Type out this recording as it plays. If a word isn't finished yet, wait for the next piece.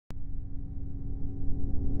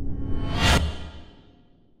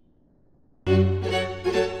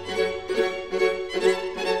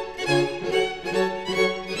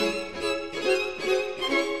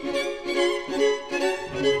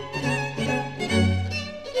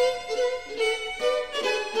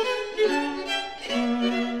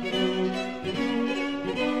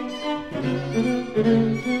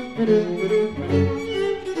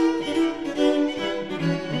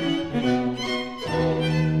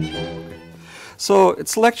So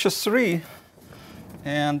it's lecture 3,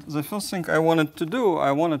 and the first thing I wanted to do,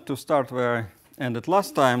 I wanted to start where I ended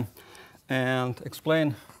last time and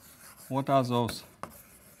explain what are those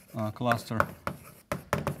cluster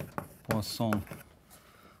Poisson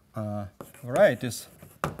varieties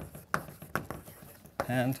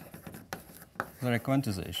and their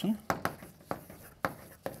quantization.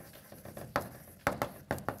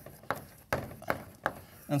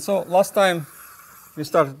 And so last time we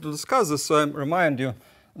started to discuss this, so I remind you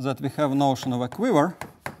that we have a notion of a quiver,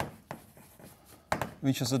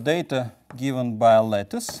 which is a data given by a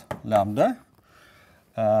lattice, lambda,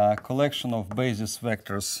 a collection of basis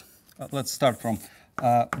vectors. Let's start from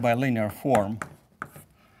bilinear form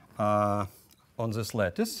on this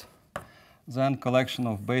lattice, then collection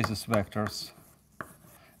of basis vectors,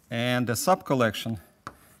 and a subcollection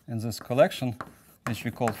in this collection, which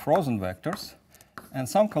we call frozen vectors, and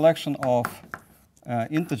some collection of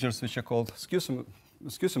integers which are called skew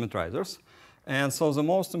symmetrizers. And so the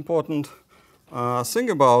most important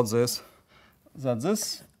thing about this, that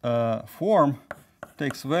this form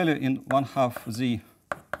takes value in 1/2 z.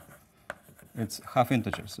 It's half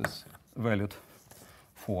integers, this valued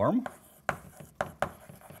form.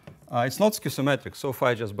 It's not skew symmetric, so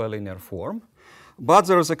far just bilinear form. But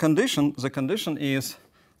there is a condition. The condition is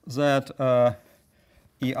that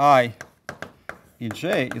EI,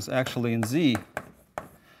 EJ is actually in Z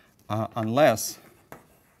unless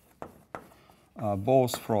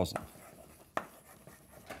both frozen.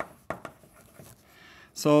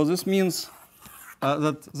 So this means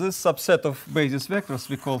that this subset of basis vectors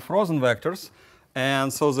we call frozen vectors,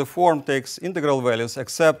 and so the form takes integral values,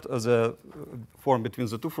 except the form between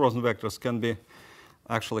the two frozen vectors can be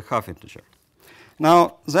actually half integer.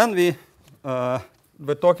 Now, then we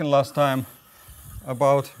were talking last time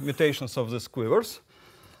about mutations of these quivers.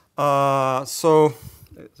 So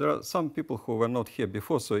there are some people who were not here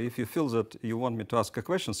before, so if you feel that you want me to ask a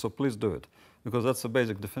question, so please do it, because that's a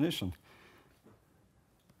basic definition.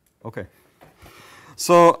 OK.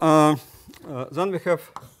 So then we have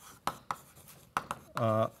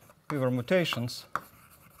quiver mutations.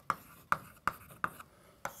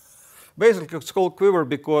 Basically, it's called quiver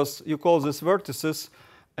because you call these vertices,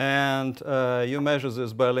 and you measure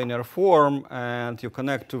this bilinear form, and you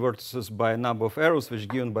connect two vertices by a number of arrows, which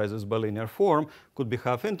given by this bilinear form could be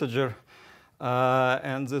half integer,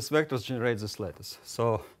 and these vectors generate this lattice.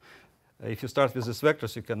 So if you start with these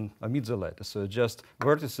vectors, you can omit the lattice. So just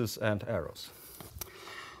vertices and arrows.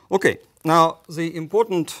 OK, now the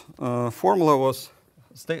important formula was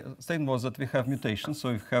statement was that we have mutations.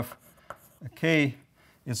 So we have K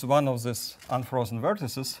is one of these unfrozen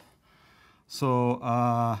vertices. So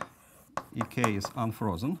EK is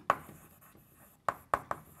unfrozen.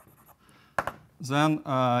 Then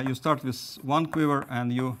you start with one quiver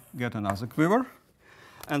and you get another quiver.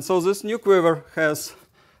 And so this new quiver has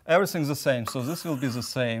everything the same. So this will be the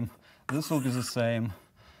same. This will be the same.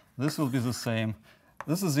 This will be the same.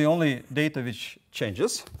 This is the only data which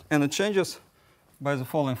changes. And it changes by the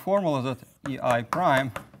following formula that EI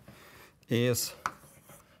prime is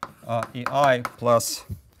EI plus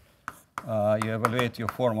you evaluate your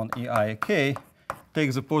form on EIK,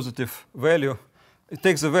 take the positive value. It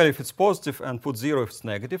takes the value if it's positive and put 0 if it's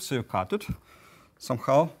negative. So you cut it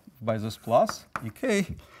somehow by this plus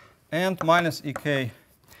EK and minus EK.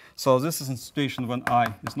 So this is a situation when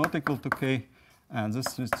I is not equal to K, and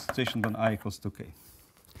this is a situation when I equals to K.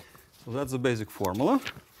 So that's the basic formula.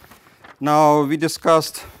 Now we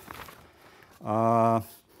discussed the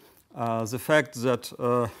fact that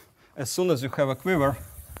as soon as you have a quiver,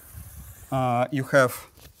 you have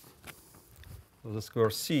the square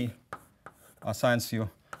C assigns you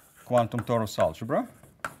quantum torus algebra.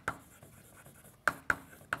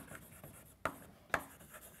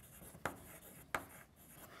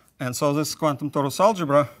 And so this quantum torus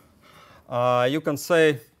algebra, you can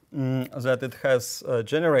say that it has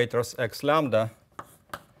generators x lambda,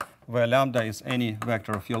 where lambda is any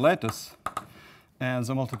vector of your lattice. And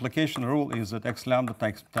the multiplication rule is that x lambda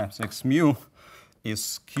times x mu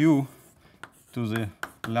is q to the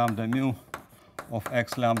lambda mu of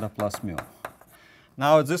x lambda plus mu.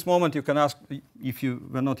 Now, at this moment, you can ask, if you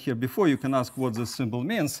were not here before, you can ask what this symbol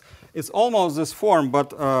means. It's almost this form,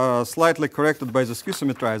 but slightly corrected by the skew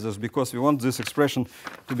symmetrizers, because we want this expression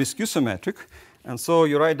to be skew symmetric. And so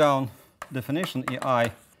you write down definition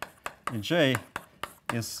EI EJ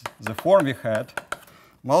is the form we had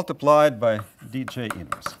multiplied by dj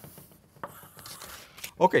inverse.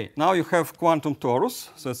 OK, now you have quantum torus.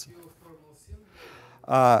 So it's,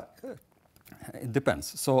 it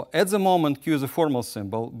depends. So at the moment, Q is a formal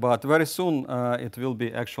symbol, but very soon it will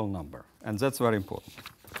be actual number. And that's very important.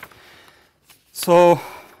 So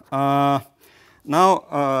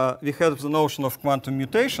now we have the notion of quantum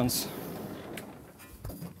mutations.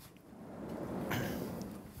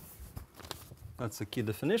 That's a key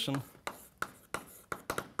definition.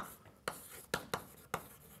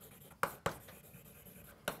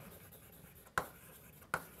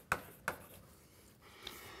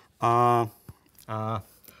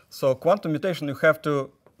 So quantum mutation, you have to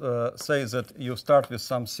say that you start with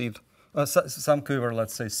some seed, some quiver,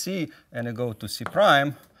 let's say C, and you go to C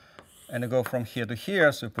prime, and you go from here to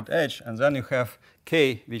here, so you put edge, and then you have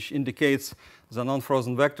K, which indicates the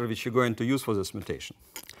non-frozen vector which you're going to use for this mutation.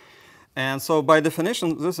 And so by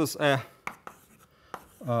definition, this is a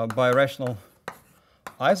birational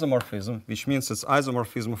isomorphism, which means it's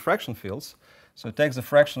isomorphism of fraction fields. So it takes the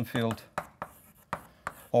fraction field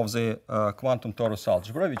of the quantum torus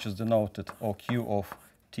algebra, which is denoted OQ of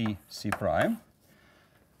T C prime,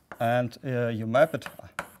 and you map it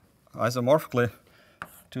isomorphically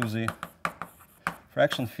to the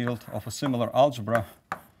fraction field of a similar algebra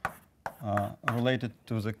related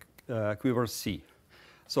to the quiver C.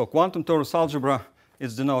 So quantum torus algebra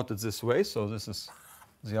is denoted this way. So this is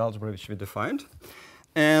the algebra which we defined.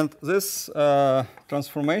 And this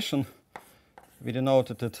transformation, we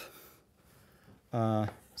denoted it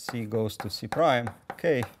C goes to C prime,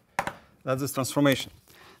 K. That's this transformation.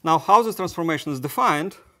 Now, how this transformation is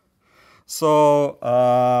defined? So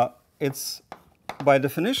it's, by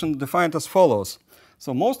definition, defined as follows.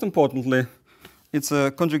 So most importantly, it's a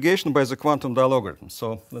conjugation by the quantum dial logarithm.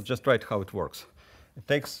 So let's just write how it works. It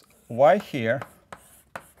takes y here,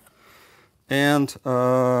 and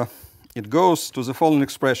it goes to the following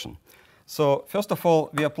expression. So first of all,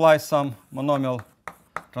 we apply some monomial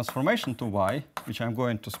transformation to y, which I'm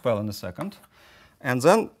going to spell in a second. And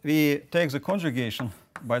then we take the conjugation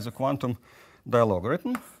by the quantum dial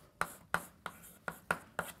logarithm.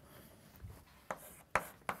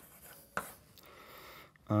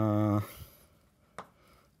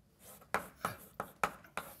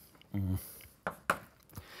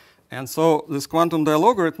 And so this quantum dial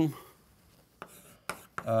logarithm,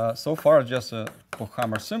 so far just a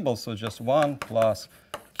Pochhammer symbol, so just 1 plus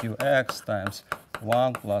qx times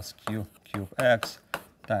 1 plus q cube x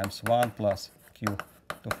times 1 plus q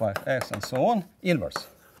to 5x, and so on, inverse.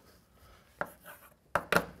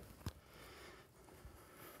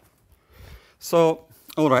 So,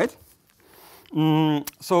 all right.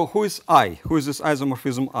 So who is I? Who is this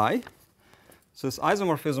isomorphism I? So this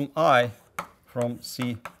isomorphism I from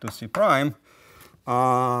C to C prime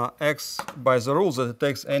acts by the rule that it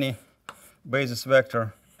takes any basis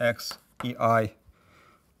vector x ei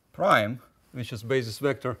prime, which is basis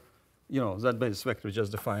vector, that basis vector we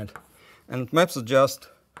just defined, and it maps it just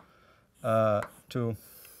to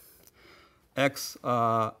x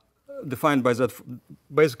defined by that,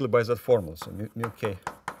 basically by that formula, so mu k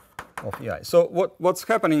of ei. So what's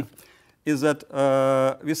happening is that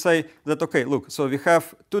we say that, okay, look, so we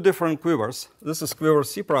have two different quivers. This is quiver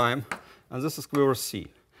C prime, and this is quiver C.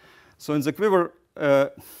 So in the quiver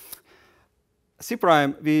C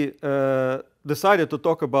prime, we decided to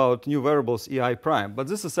talk about new variables ei prime, but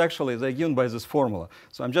this is actually, they're given by this formula.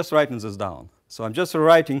 So I'm just writing this down. So I'm just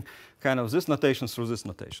rewriting kind of this notation through this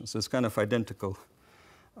notation. So it's kind of identical.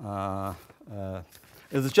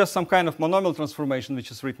 It's just some kind of monomial transformation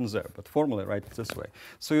which is written there, but formally write it this way.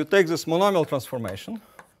 So you take this monomial transformation,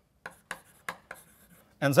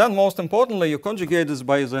 and then most importantly, you conjugate this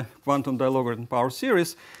by the quantum dial logarithm power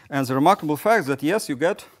series. And the remarkable fact is that, yes, you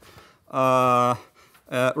get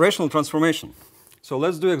rational transformation. So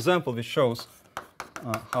let's do an example which shows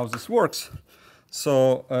how this works.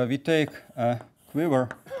 So we take a quiver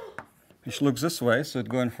which looks this way. So it's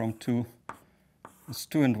going from 2, it's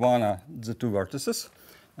 2 and 1 are the two vertices.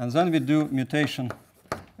 And then we do mutation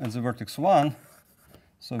at the vertex 1.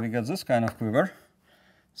 So we get this kind of quiver.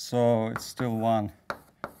 So it's still 1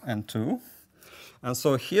 and 2. And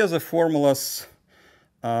so here the formulas,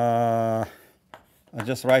 I'm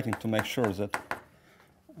just writing to make sure that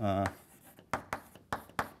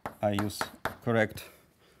I use correct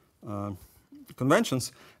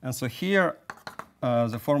conventions. And so here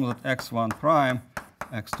the formula that x1 prime,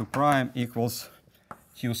 x2 prime equals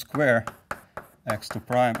q square x2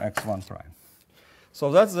 prime, x1 prime.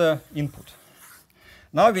 So that's the input.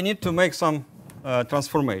 Now we need to make some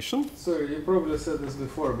transformation. Sorry, you probably said this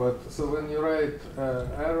before, but so when you write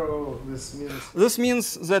arrow, this means? This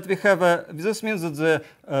means that we have a, this means that the,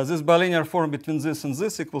 this bilinear form between this and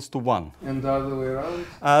this equals to 1. And the other way around?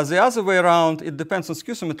 The other way around, it depends on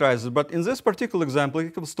skew symmetrizers, but in this particular example, it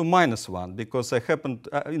equals to -1, because I happened,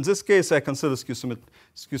 in this case, I consider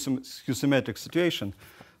skew symmetric situation.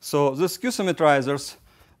 So the skew symmetrizers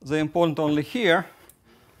they important only here.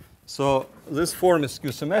 So this form is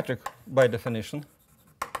skew-symmetric by definition.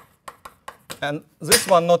 And this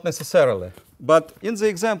one not necessarily. But in the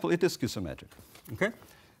example, it is skew-symmetric. Okay?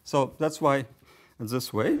 So that's why it's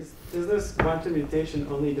this way. Does this quantum mutation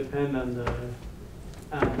only depend on the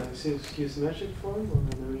skew-symmetric form or on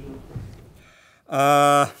the original form?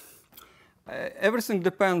 Everything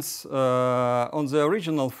depends on the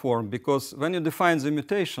original form, because when you define the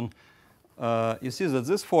mutation, you see that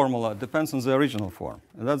this formula depends on the original form.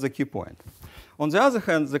 And that's the key point. On the other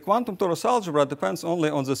hand, the quantum torus algebra depends only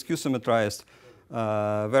on the skew-symmetrized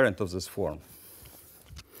variant of this form.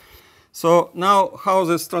 So now how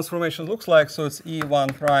this transformation looks like. So it's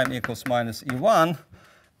E1 prime equals minus E1,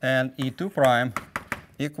 and E2 prime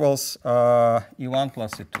equals E1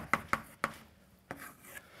 plus E2.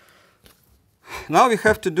 Now we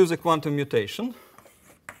have to do the quantum mutation.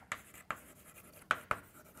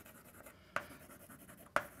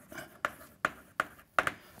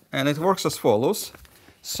 And it works as follows.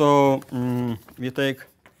 So we take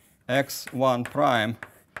x1 prime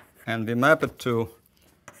and we map it to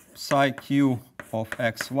psi q of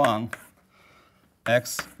x1,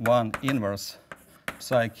 x1 inverse,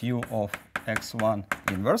 psi q of x1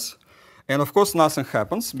 inverse. And of course, nothing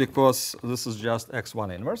happens because this is just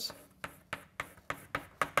x1 inverse,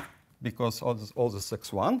 because all this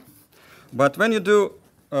x1. But when you do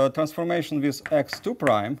transformation with x2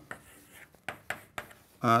 prime,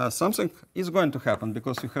 something is going to happen,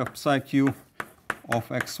 because you have psi q of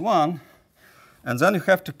x1, and then you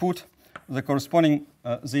have to put the corresponding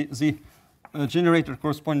the generator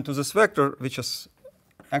corresponding to this vector, which is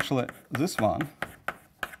actually this one,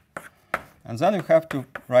 and then you have to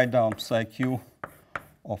write down psi q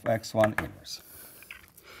of x1 inverse.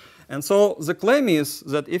 And so the claim is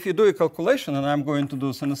that if you do a calculation, and I'm going to do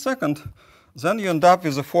this in a second, then you end up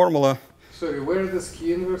with a formula. Sorry, where this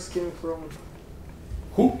q inverse came from?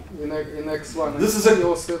 Who? In x1. This is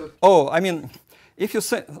a. Oh, I mean, if you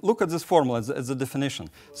say, look at this formula as a definition.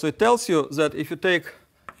 So it tells you that if you take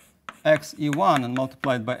x e1 and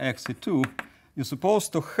multiply it by x e2, you're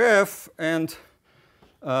supposed to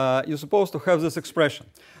have this expression.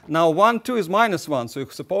 Now 1, 2 is minus 1, so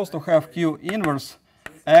you're supposed to have q inverse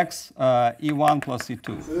x e1 plus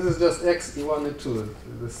e2. So this is just x e1 e2,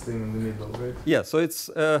 this thing in the middle, right? Yeah, so it's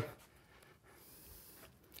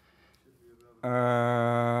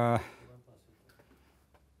I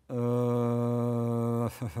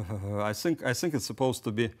think it's supposed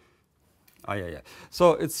to be yeah.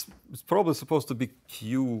 So it's probably supposed to be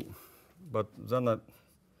q, but then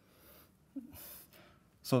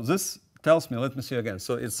so this tells me, let me see again.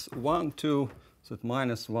 So it's 1, 2, so it's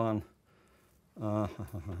minus 1.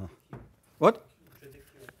 What?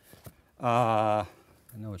 I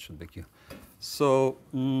know it should be q. So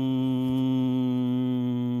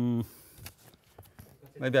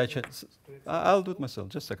maybe I check. I'll do it myself.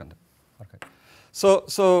 Just a second. Okay. So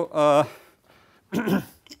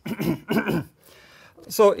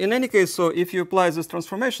so in any case, so if you apply this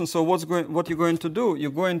transformation, so what you're going to do?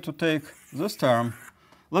 You're going to take this term.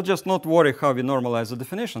 Let's just not worry how we normalize the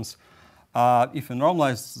definitions. If you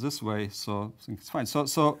normalize this way, so I think it's fine.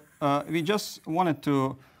 So we just wanted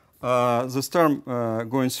to this term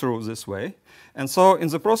going through this way, and so in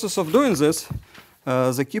the process of doing this.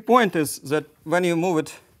 The key point is that when you move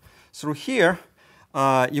it through here,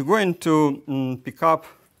 you're going to pick up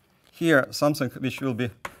here something which will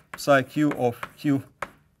be psi q of q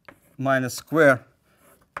minus square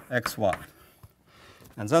x1.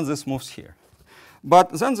 And then this moves here.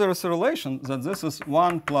 But then there is a relation that this is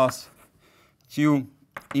 1 plus q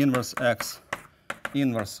inverse x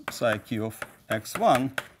inverse psi q of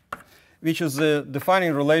x1, which is the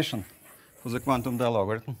defining relation for the quantum Dell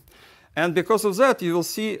algorithm. And because of that, you will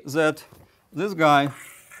see that this guy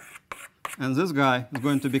and this guy is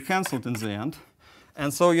going to be cancelled in the end.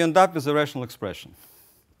 And so you end up with a rational expression.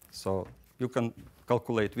 So you can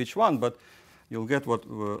calculate which one, but you'll get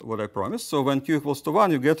what I promised. So when q equals to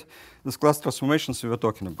 1, you get this class transformations we were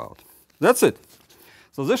talking about. That's it.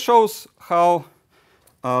 So this shows how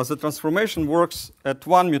the transformation works at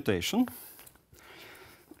one mutation.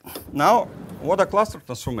 Now, what are cluster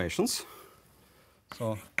transformations?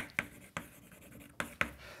 So,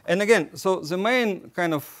 and again, so the main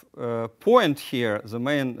kind of point here, the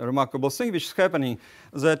main remarkable thing which is happening,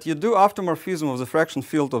 that you do aftermorphism of the fraction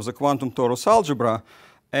field of the quantum torus algebra.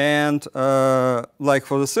 And like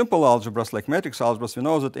for the simple algebras, like matrix algebras, we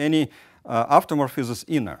know that any aftermorphism is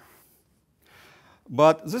inner.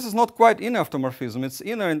 But this is not quite inner aftermorphism. It's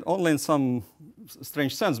inner only in some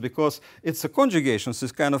strange sense, because it's a conjugation, so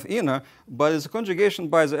it's kind of inner, but it's a conjugation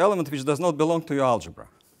by the element which does not belong to your algebra.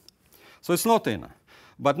 So it's not inner.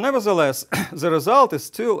 But nevertheless, the result is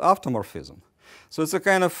still automorphism. So it's a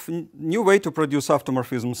kind of new way to produce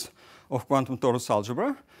automorphisms of quantum torus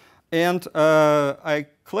algebra. And I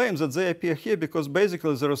claim that they appear here because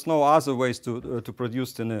basically there is no other ways to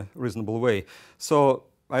produce it in a reasonable way. So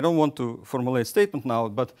I don't want to formulate statement now,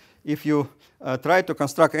 but if you try to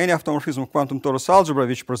construct any automorphism of quantum torus algebra,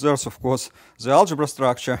 which preserves, of course, the algebra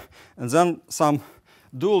structure, and then some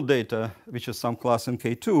dual data, which is some class in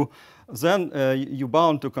K2, then you're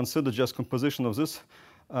bound to consider just composition of these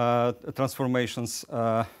transformations,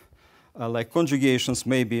 like conjugations,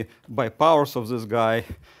 maybe by powers of this guy.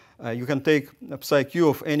 You can take psi q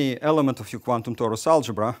of any element of your quantum torus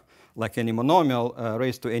algebra, like any monomial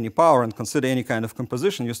raised to any power, and consider any kind of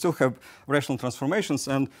composition. You still have rational transformations,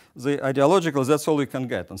 and the ideological, that's all you can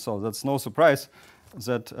get. And so that's no surprise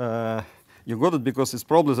that you got it, because it's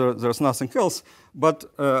probably there's nothing else. But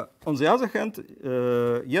on the other hand,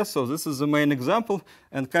 yes, so this is the main example,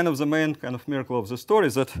 and kind of the main kind of miracle of the story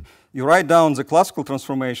is that you write down the classical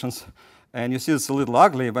transformations, and you see it's a little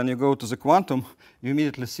ugly. When you go to the quantum, you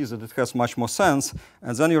immediately see that it has much more sense.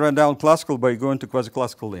 And then you write down classical by going to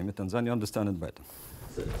quasi-classical limit, and then you understand it better.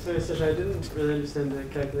 Sorry, Sasha, I didn't really understand the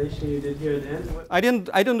calculation you did here at the end.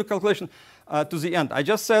 I didn't do calculation to the end. I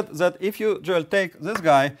just said that if you, Joel, take this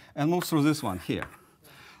guy and move through this one here,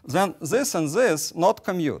 then this and this not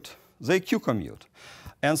commute. They q-commute.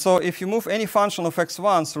 And so if you move any function of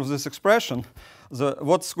x1 through this expression,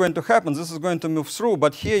 what's going to happen, this is going to move through,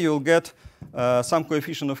 but here you'll get some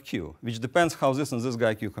coefficient of q, which depends how this and this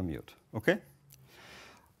guy q-commute. Okay?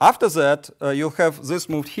 After that, you'll have this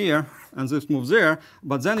moved here and this moved there,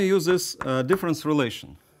 but then you use this difference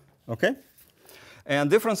relation. Okay? And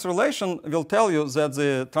difference relation will tell you that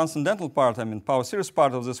the transcendental part, I mean power series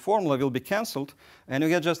part of this formula will be cancelled, and you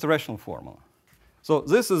get just a rational formula. So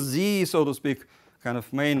this is the, so to speak, kind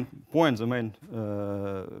of main point, the main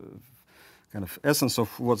kind of essence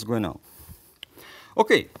of what's going on.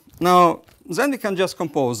 Okay, now then we can just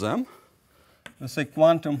compose them. Let's say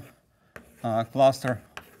quantum cluster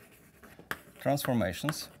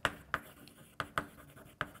transformations.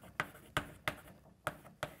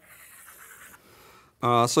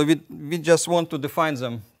 So we just want to define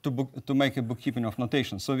them to make a bookkeeping of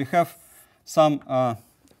notation. So we have some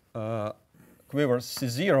quivers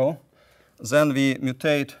C0, then we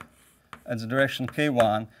mutate at the direction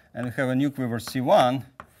K1, and we have a new quiver C1,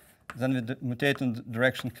 then we mutate in the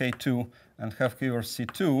direction K2 and have quiver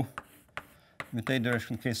C2, mutate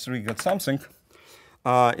direction K3, get something.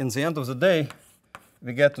 In the end of the day,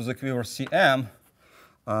 we get to the quiver Cm,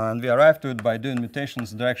 and we arrive to it by doing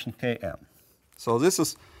mutations in the direction Km. So this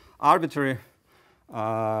is arbitrary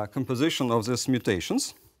composition of these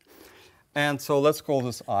mutations. And so let's call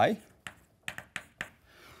this I.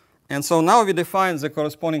 And so now we define the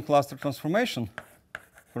corresponding cluster transformation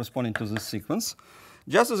corresponding to this sequence,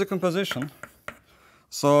 just as a composition.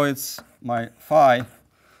 So it's my phi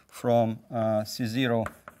from C0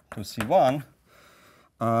 to C1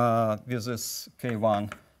 with this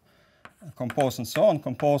K1 composed and so on,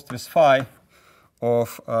 composed with phi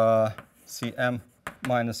of Cm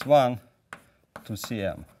minus 1 to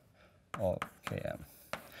Cm or Km.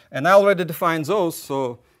 And I already defined those,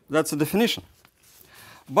 so that's a definition.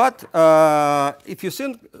 But if you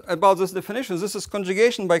think about this definition, this is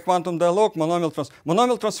conjugation by quantum dialog,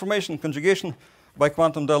 monomial transformation, conjugation by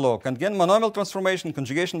quantum dialog, and again monomial transformation,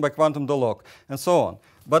 conjugation by quantum dialog, and so on.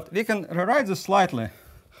 But we can rewrite this slightly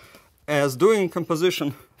as doing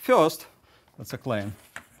composition first, that's a claim,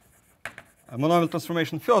 a monomial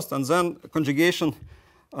transformation first, and then conjugation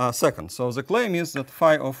second. So the claim is that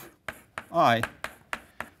phi of I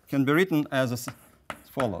can be written as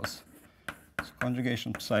follows. So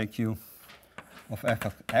conjugation psi q of f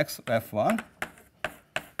of x, f1,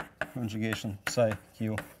 conjugation psi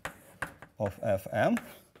q of fm,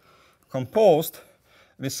 composed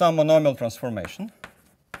with some monomial transformation,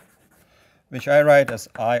 which I write as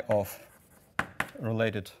I of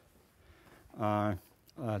related to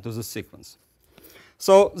the sequence.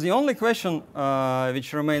 So the only question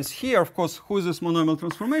which remains here, of course, who is this monomial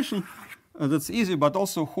transformation? That's easy, but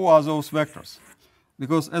also who are those vectors?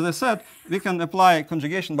 Because, as I said, we can apply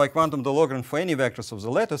conjugation by quantum dialog for any vectors of the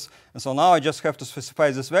lattice. And so now I just have to specify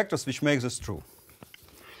these vectors, which makes this true.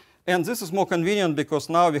 And this is more convenient because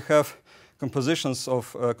now we have compositions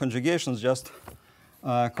of conjugations just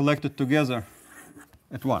collected together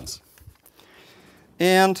at once.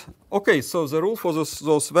 And OK, so the rule for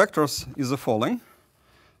those vectors is the following.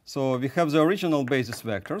 So we have the original basis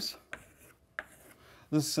vectors.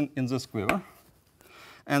 This is in this quiver.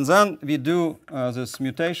 And then we do this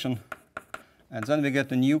mutation, and then we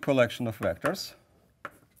get a new collection of vectors.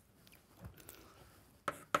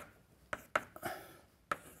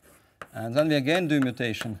 And then we again do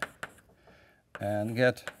mutation and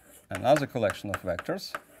get another collection of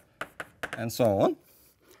vectors, and so on.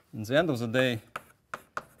 In the end of the day,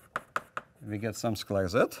 we get something like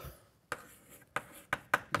that,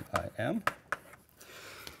 EIM.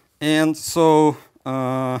 And so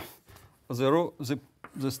the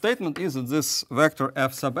statement is that this vector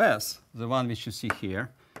f sub s, the one which you see here,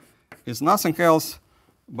 is nothing else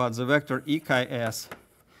but the vector e chi s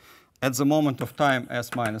at the moment of time s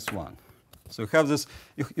minus 1. So you have this,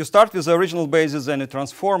 you start with the original basis, then you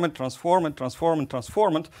transform it, transform it, transform it,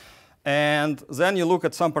 transform it, and then you look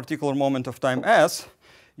at some particular moment of time s,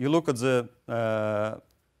 you look at the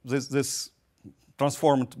this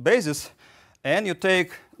transformed basis, and you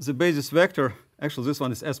take the basis vector, actually this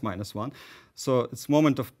one is s minus 1, so it's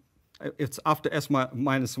moment of, it's after s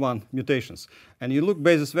minus 1 mutations. And you look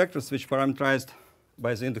basis vectors which parameterized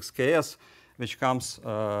by the index ks, which comes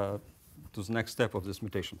to the next step of this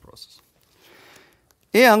mutation process.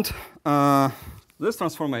 And this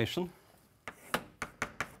transformation,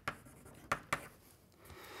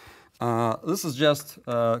 this is just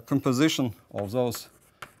a composition of those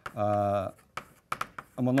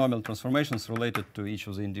monomial transformations related to each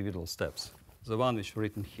of the individual steps, the one which is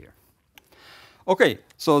written here. OK,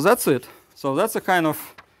 so that's it. So that's a kind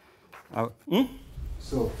of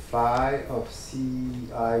So phi of Ci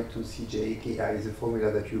to Cj Ki is a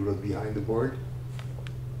formula that you wrote behind the board?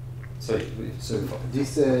 Sorry,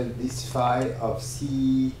 this phi of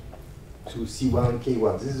C to C1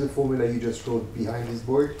 K1, this is a formula you just wrote behind this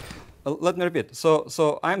board? Let me repeat.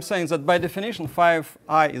 So I'm saying that by definition, phi of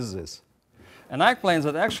I is this. And I explain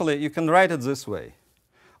that actually you can write it this way.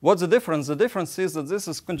 What's the difference? The difference is that this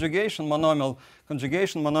is conjugation, monomial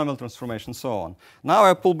transformation, so on. Now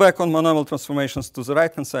I pull back on monomial transformations to the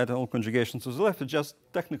right-hand side and all conjugations to the left. It's just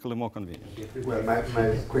technically more convenient. Well, my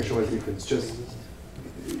question was different. It's just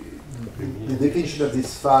the definition of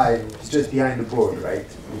this phi is just behind the board, right?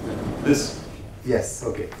 This? Yes,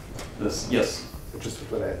 OK. This, yes. Just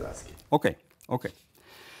what I was asking. OK, OK.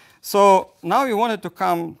 So now we wanted to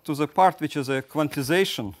come to the part which is a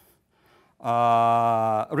quantization,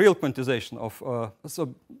 real quantization of,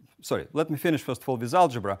 sorry, let me finish first of all with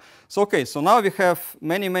algebra. So OK, so now we have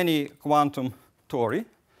many, many quantum tori.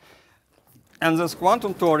 And this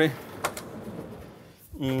quantum tori,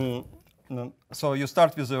 so you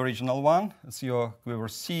start with the original one, it's your quiver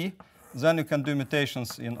C. Then you can do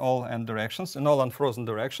mutations in all n directions, in all unfrozen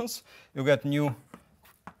directions. You get new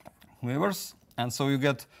quivers. And so you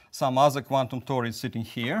get some other quantum tori sitting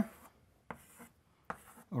here,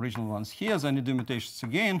 original ones here. Then you do mutations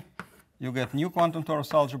again. You get new quantum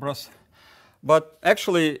torus algebras. But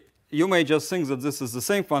actually, you may just think that this is the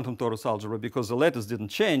same quantum torus algebra because the lattice didn't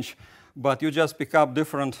change. But you just pick up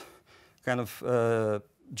different kind of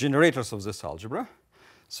generators of this algebra.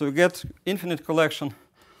 So you get infinite collection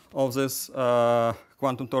of this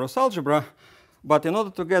quantum torus algebra. But in order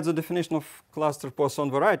to get the definition of cluster Poisson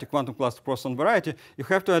variety, quantum cluster Poisson variety, you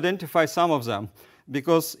have to identify some of them.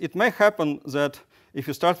 Because it may happen that if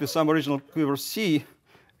you start with some original quiver C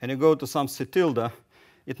and you go to some C tilde,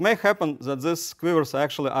 it may happen that these quivers are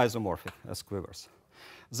actually isomorphic as quivers.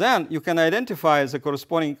 Then you can identify the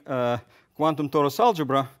corresponding quantum torus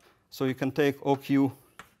algebra. So you can take OQ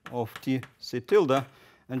of T C tilde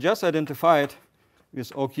and just identify it with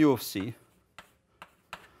OQ of C.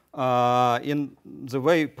 In the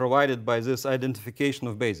way provided by this identification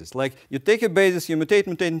of basis. Like you take a basis, you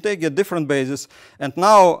mutate, get different basis, and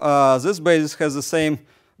now this basis has the same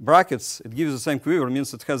brackets. It gives the same quiver,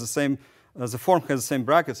 means it has the same, the form has the same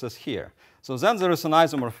brackets as here. So then there is an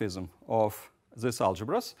isomorphism of these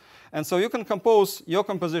algebras. And so you can compose your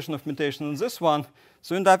composition of mutation in this one,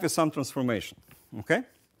 so you end up with some transformation. Okay?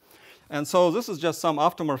 And so this is just some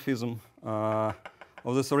automorphism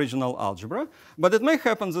of this original algebra. But it may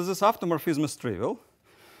happen that this automorphism is trivial.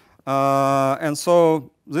 And so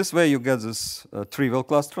this way you get this trivial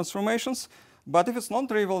class transformations. But if it's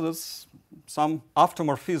non-trivial, there's some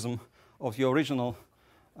automorphism of your original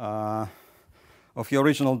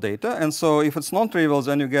data. And so if it's non-trivial,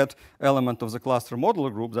 then you get element of the cluster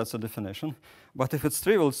modular group. That's the definition. But if it's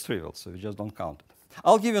trivial, it's trivial. So you just don't count it.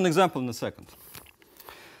 I'll give you an example in a second.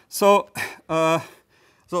 So,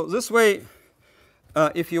 so this way,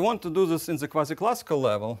 if you want to do this in the quasi-classical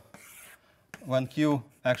level, when q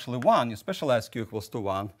actually 1, you specialize q equals to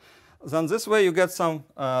 1, then this way you get some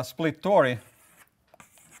split tori,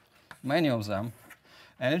 many of them,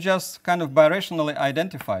 and you just kind of birationally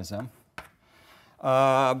identify them.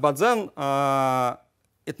 But then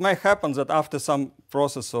it may happen that after some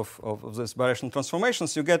process of these birational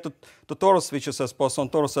transformations, you get to torus which is as Poisson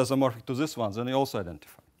torus isomorphic to this one, then you also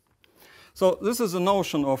identify. So this is the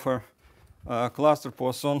notion of a cluster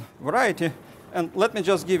Poisson variety. And let me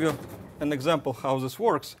just give you an example how this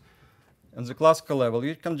works. In the classical level,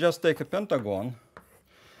 you can just take a pentagon,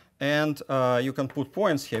 and you can put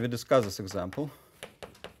points here. We discussed this example.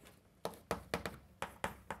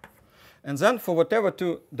 And then for whatever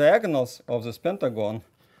two diagonals of this pentagon,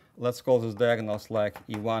 let's call these diagonals like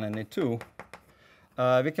E1 and E2,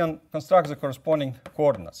 we can construct the corresponding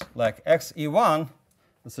coordinates. Like x E1,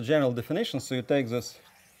 it's a general definition, so you take this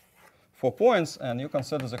 4 points, and you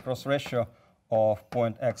consider the cross ratio of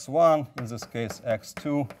point x1, in this case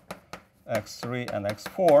x2, x3, and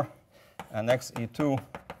x4, and x E2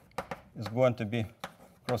 is going to be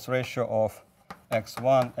cross ratio of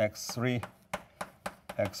x1, x3,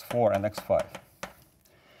 x4, and x5.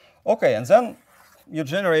 OK, and then you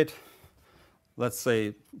generate, let's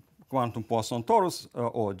say, quantum Poisson torus,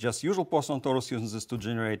 or just usual Poisson torus using these two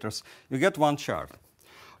generators. You get one chart.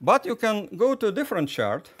 But you can go to a different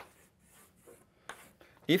chart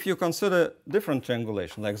if you consider different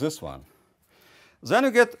triangulation, like this one. Then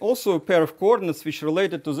you get also a pair of coordinates which are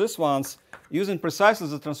related to these ones using precisely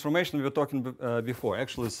the transformation we were talking before.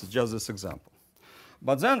 Actually, it's just this example.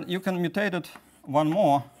 But then you can mutate it one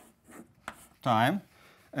more time.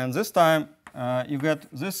 And this time, you get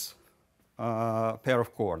this pair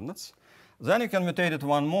of coordinates. Then you can mutate it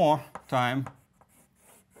one more time.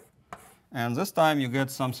 And this time, you get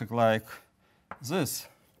something like this.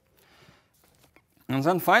 And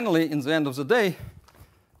then finally, in the end of the day,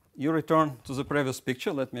 you return to the previous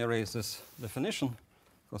picture. Let me erase this definition,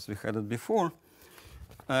 because we had it before.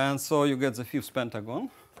 And so you get the fifth pentagon.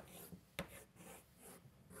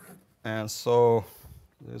 And so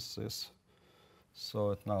this is,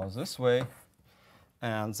 so it now this way.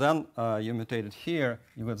 And then you mutate it here,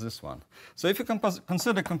 you get this one. So if you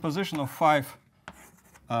consider composition of 5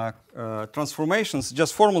 transformations,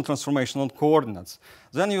 just formal transformation on coordinates,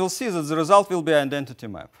 then you will see that the result will be an identity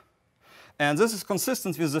map. And this is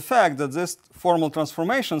consistent with the fact that these formal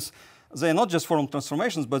transformations, they're not just formal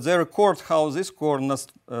transformations, but they record how this coordinate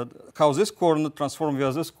transforms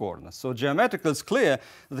via this coordinate. So geometrically, it's clear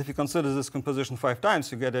that if you consider this composition 5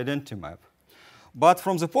 times, you get an identity map. But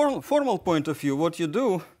from the formal point of view, what you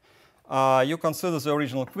do, you consider the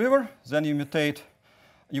original quiver, then you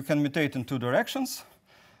can mutate in 2 directions,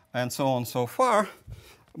 and so on so far.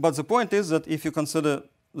 But the point is that if you consider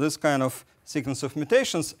this kind of sequence of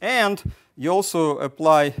mutations, and you also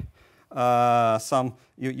apply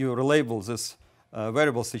you relabel this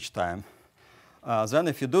variables each time, then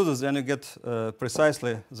if you do this, then you get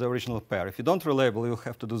precisely the original pair. If you don't relabel, you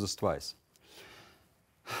have to do this twice.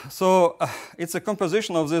 So it's a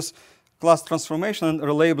composition of this class transformation and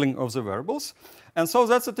relabeling of the variables. And so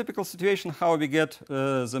that's a typical situation how we get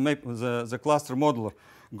the cluster modular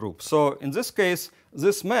group. So in this case,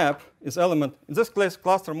 this map is element, in this case,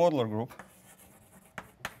 cluster modular group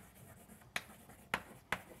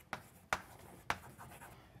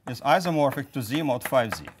is isomorphic to Z mod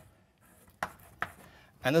 5Z.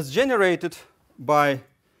 And it's generated by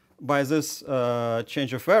this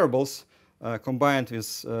change of variables combined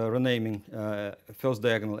with renaming first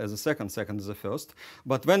diagonal as a second, second as a first.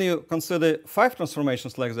 But when you consider 5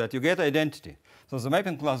 transformations like that, you get identity. So the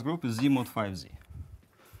mapping class group is Z mod 5Z.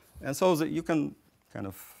 And so you can kind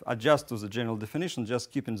of adjust to the general definition,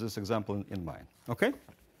 just keeping this example in mind. OK?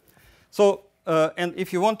 So, and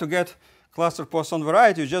if you want to get cluster Poisson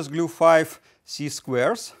variety, you just glue 5 C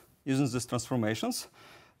squares using these transformations,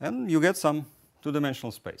 and you get some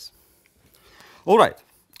 2-dimensional space. All right.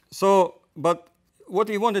 So, but what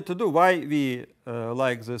we wanted to do, why we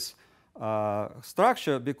like this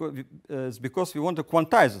structure, is because we want to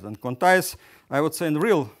quantize it. And quantize, I would say, in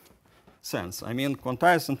real sense. I mean,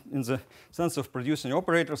 quantize in the sense of producing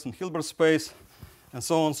operators in Hilbert space, and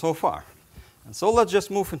so on so far. And so let's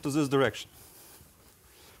just move into this direction.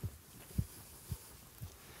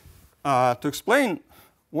 To explain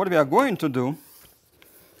what we are going to do,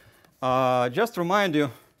 just remind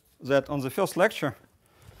you that on the first lecture,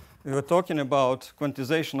 we were talking about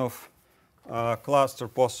quantization of cluster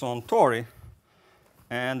Poisson tori,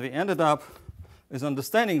 and we ended up with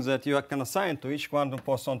understanding that you can assign to each quantum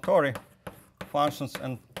Poisson tori functions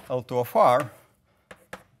and L2 of R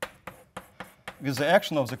with the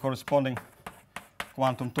action of the corresponding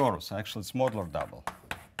quantum torus. Actually, it's modular double.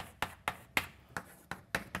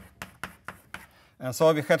 And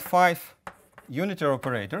so we had 5 unitary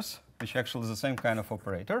operators, which actually is the same kind of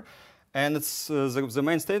operator. And it's the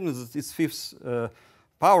main statement is that its fifth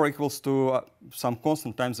power equals to some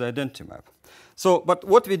constant times the identity map. So, but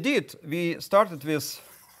what we did, we started with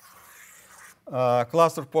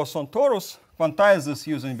cluster Poisson torus, quantized this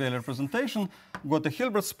using Bailey representation, got a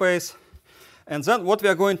Hilbert space, And then what we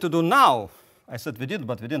are going to do now, I said we did,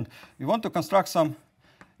 but we didn't. We want to construct some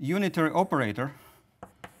unitary operator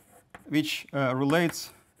which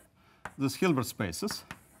relates these Hilbert spaces.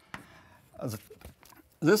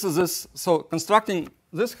 So constructing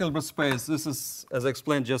this Hilbert space, this is, as I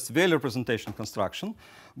explained, just Weyl representation construction.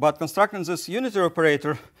 But constructing this unitary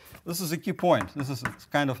operator, this is a key point. This is a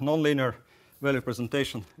kind of nonlinear Weyl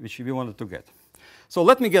representation which we wanted to get. So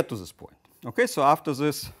let me get to this point. Okay, so after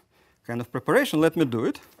this kind of preparation, let me do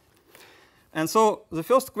it. And so the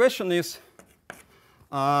first question is,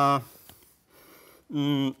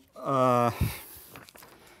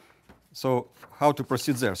 so how to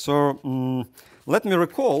proceed there? So let me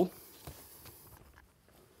recall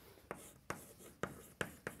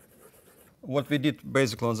what we did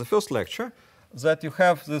basically on the first lecture, that you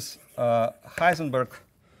have this Heisenberg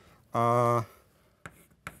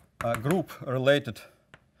group related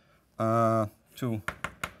to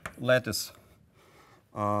lattice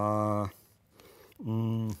and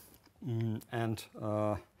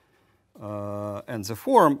the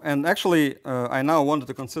form. And actually, I now wanted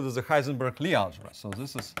to consider the Heisenberg-Lie algebra. So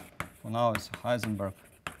this is, for now, it's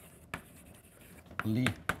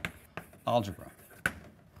Heisenberg-Lie algebra.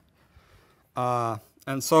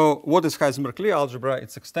 And so what is Heisenberg-Lie algebra?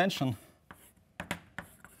 It's extension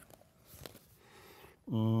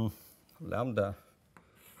lambda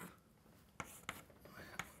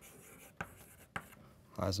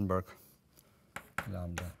Heisenberg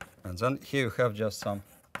lambda. And then here you have just some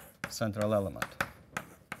central element.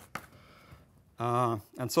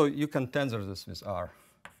 And so you can tensor this with R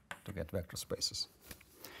to get vector spaces.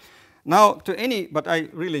 Now to any, but I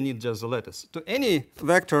really need just the lattice. To any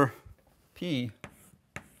vector P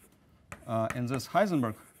in this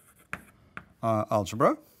Heisenberg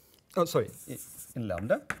algebra, in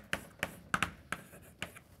lambda,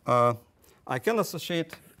 I can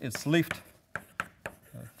associate its lift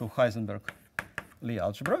to Heisenberg-Lie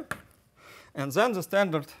algebra. And then the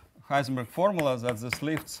standard Heisenberg formula that this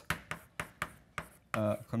lifts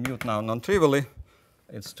commute now non-trivially,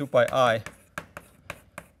 it's 2 pi I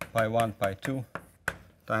pi 1 pi 2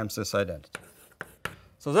 times this identity.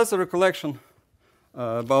 So that's a recollection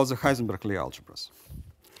about the Heisenberg-Lie algebras.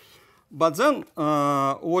 But then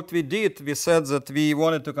what we did, we said that we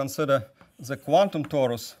wanted to consider the quantum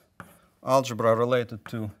torus algebra related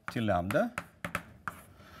to T lambda.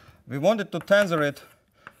 We wanted to tensor it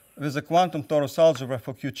with the quantum torus algebra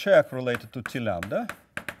for Q check related to T lambda.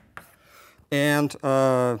 And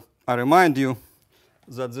I remind you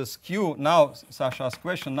that this Q, now, Sasha asked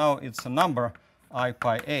question, now it's a number I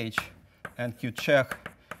pi h, and Q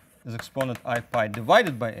check is exponent I pi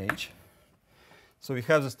divided by h. So we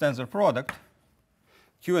have this tensor product.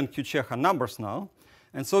 Q and Q check are numbers now.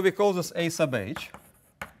 And so we call this A sub h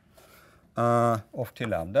of T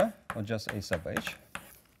lambda, or just A sub h.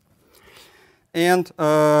 And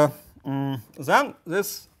then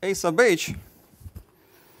this A sub h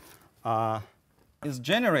is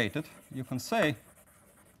generated, you can say,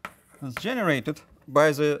 is generated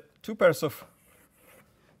by the two pairs of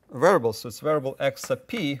variables. So it's variable x sub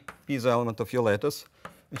p, p is the element of your lattice,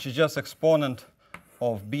 which is just exponent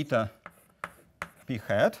of beta p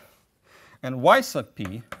hat, and y sub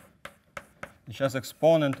p, which is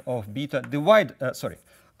exponent of beta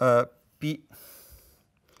p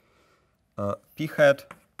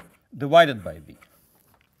hat divided by b.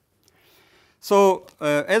 So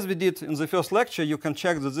as we did in the first lecture, you can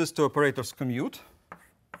check that these two operators commute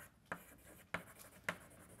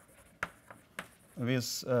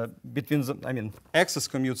with between them. I mean, x's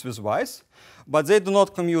commutes with y's, but they do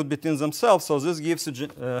not commute between themselves. So this gives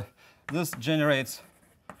this generates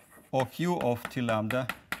OQ of T lambda,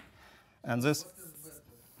 and this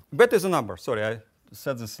beta is a number. Sorry, I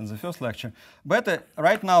said this in the first lecture. Beta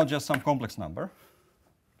right now just some complex number.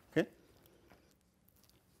 Okay,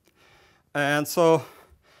 and so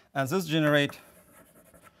this generate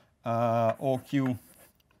OQ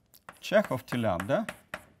check of T lambda,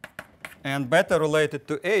 and beta related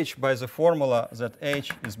to h by the formula that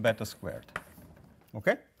h is beta squared.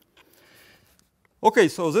 Okay? Okay,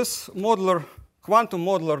 so this modular, quantum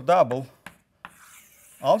modular double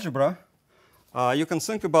algebra, you can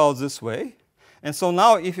think about this way. And so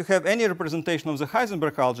now if you have any representation of the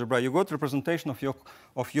Heisenberg algebra, you got representation of your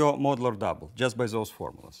modular double just by those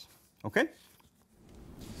formulas. Okay?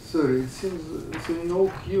 Sorry, it seems so in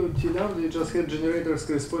OQ T lambda you just had generators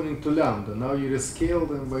corresponding to lambda. Now you rescale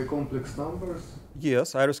them by complex numbers?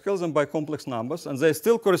 Yes, I rescale them by complex numbers, and they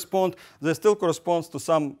still correspond to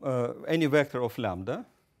some any vector of lambda.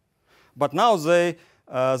 But now they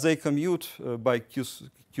commute by q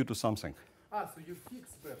to something. Ah, so you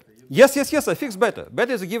fix beta. Yes, I fix beta.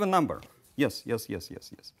 Beta is a given number. Yes, yes, yes, yes,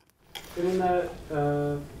 yes. But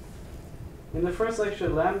in the first lecture,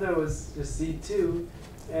 lambda was just Z2,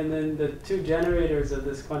 and then the two generators of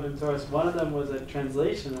this quantum torus, one of them was a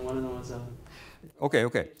translation and one of them was a... Okay,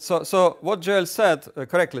 okay. So what Joel said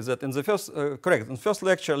correctly is that in the first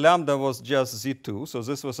lecture, lambda was just Z2, so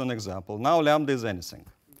this was an example. Now lambda is anything.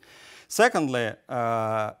 Secondly,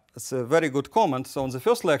 it's a very good comment. So in the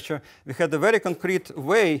first lecture, we had a very concrete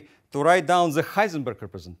way to write down the Heisenberg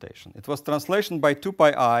representation. It was translation by 2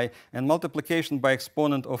 pi I and multiplication by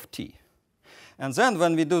exponent of t. And then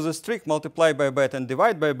when we do this trick, multiply by beta and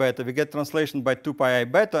divide by beta, we get translation by 2 pi I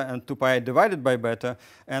beta and 2 pi I divided by beta,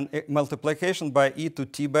 and multiplication by e to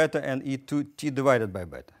t beta and e to t divided by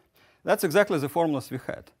beta. That's exactly the formulas we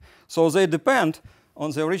had. So they depend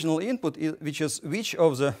on the original input, which is which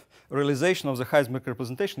of the realization of the Heisenberg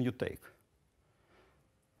representation you take.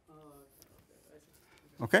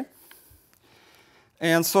 Okay?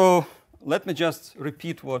 And so let me just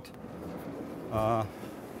repeat what I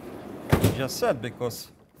just said, because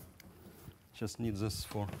I just need this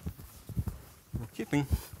for keeping.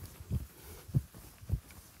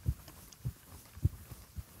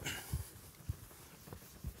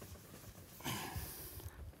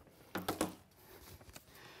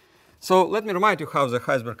 So let me remind you how the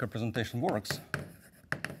Heisenberg representation works.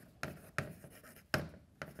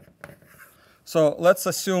 So let's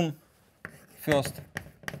assume first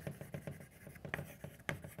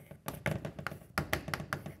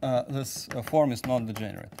this form is not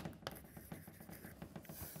degenerate.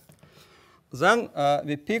 Then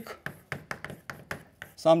we pick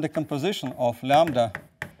some decomposition of lambda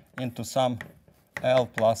into some L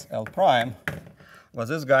plus L prime, where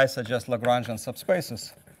these guys are just Lagrangian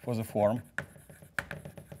subspaces for the form.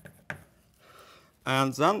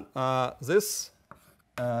 And then this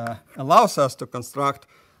allows us to construct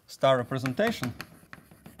star representation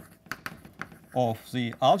of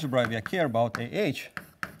the algebra we care about, AH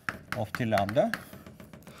of T lambda.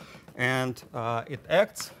 And it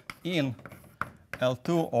acts in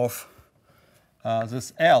L2 of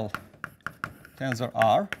this L tensor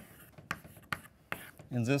R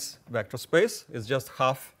in this vector space. It's just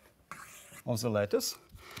half of the lattice.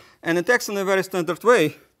 And it acts in a very standard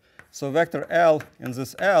way. So vector L in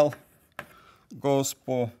this L goes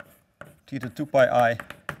for t to 2 pi I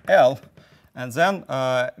L. And then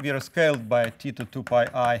we are scaled by t to 2 pi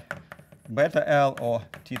I beta L or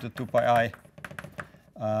t to 2 pi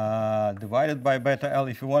I divided by beta L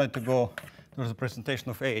if you wanted to go to the representation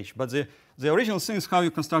of AH. But the original thing is how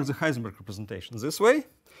you construct the Heisenberg representation this way.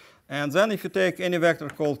 And then if you take any vector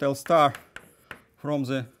called L star from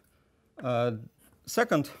the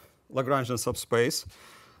second Lagrangian subspace,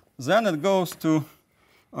 then it goes to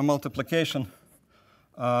a multiplication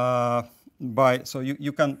by, so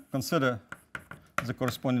you can consider the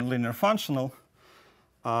corresponding linear functional.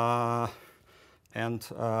 And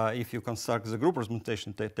if you construct the group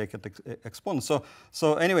representation, take it exponent.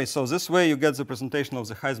 So anyway, so this way you get the presentation of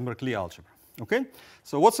the Heisenberg-Lie algebra. Okay?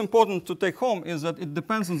 So what's important to take home is that it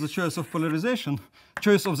depends on the choice of polarization,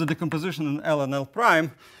 choice of the decomposition in L and L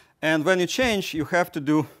prime. And when you change, you have to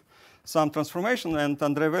do some transformation, and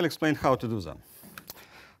Andrei will explain how to do them.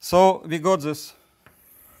 So we got this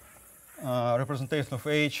representation of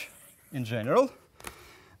H in general.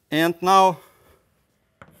 And now,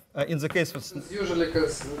 in the case of...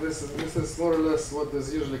 This is more or less what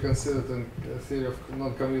is usually considered in theory of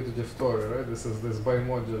non-commutative Tori, right? This is this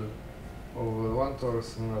bimodule of one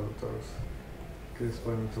torus and another torus,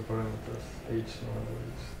 corresponding to parameters H and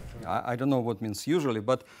H. I don't know what means usually,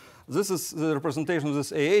 but this is the representation of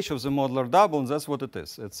this AH of the modular double, and that's what it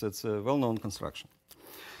is. It's a well-known construction.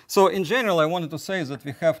 So in general, I wanted to say that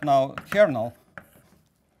we have now kernel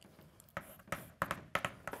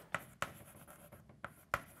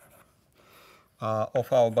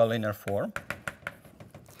of our bilinear form.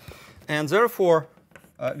 And therefore,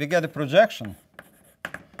 we get a projection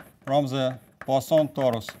from the Poisson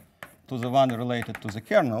torus to the one related to the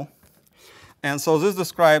kernel. And so this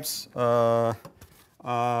describes the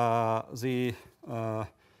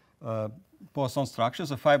Poisson structures,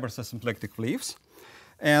 the fibers as symplectic leaves.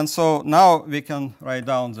 And so now we can write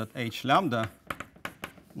down that H lambda,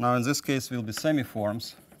 now in this case, will be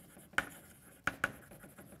semiforms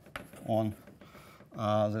on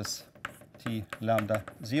this T lambda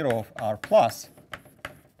 0 of R plus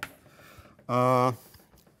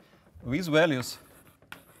with values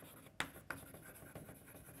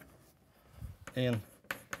in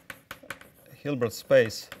Hilbert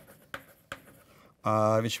space,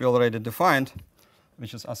 which we already defined,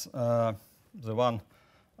 which is the one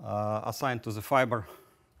assigned to the fiber.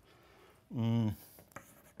 So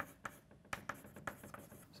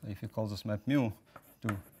if you call this map mu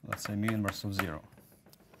to, let's say, mu inverse of 0.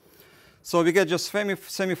 So we get just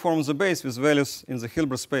semi-form of the base with values in the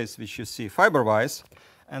Hilbert space, which you see fiber-wise.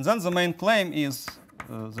 And then the main claim is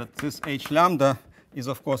that this h lambda is,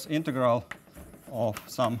 of course, integral of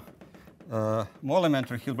some more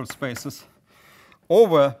elementary Hilbert spaces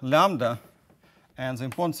over lambda. And the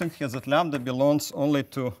important thing here is that lambda belongs only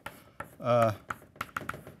to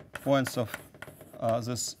points of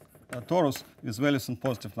this torus with values in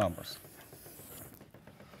positive numbers.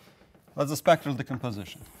 That's the spectral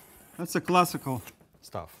decomposition. That's the classical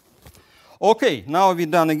stuff. OK, now we're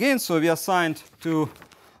done again. So we assigned to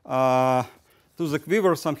the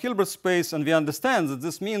quiver some Hilbert space. And we understand that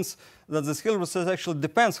this means that this Hilbert space actually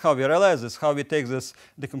depends how we realize this, how we take this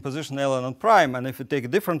decomposition L prime. And if you take a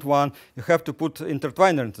different one, you have to put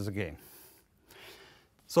intertwiner into the game.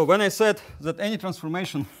 So when I said that any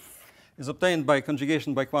transformation is obtained by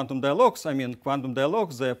conjugation by quantum dialogues, I mean quantum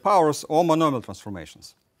dialogues, they are powers or monomial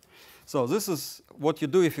transformations. So this is what you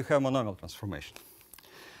do if you have monomial transformation.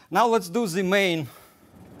 Now let's do the main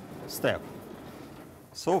step.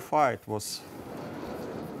 So far it was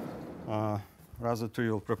rather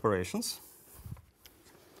trivial preparations.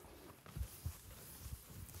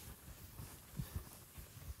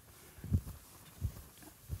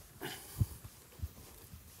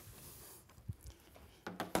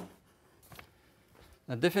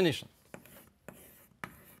 A definition.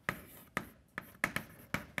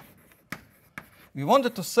 We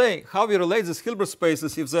wanted to say how we relate these Hilbert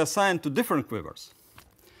spaces if they're assigned to different quivers.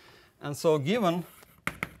 And so given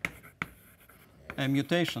a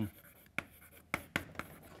mutation,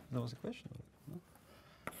 that was a question? No?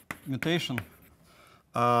 Mutation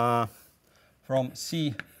from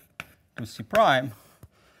C to C prime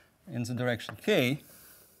in the direction k,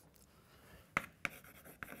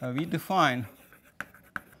 we define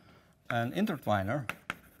an intertwiner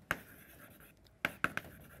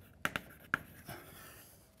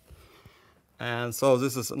and so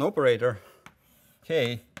this is an operator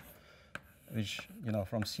k which,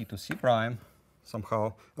 from C to C prime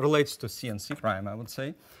somehow relates to C and C prime, I would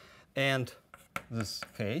say, and this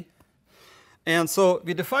k. And so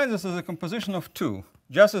we define this as a composition of two,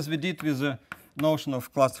 just as we did with the notion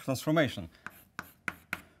of cluster transformation.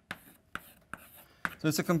 So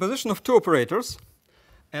it's a composition of two operators,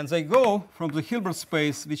 and they go from the Hilbert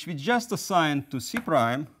space, which we just assigned to C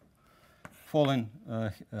prime, following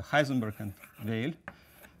Heisenberg and Weil,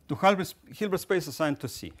 to Hilbert space assigned to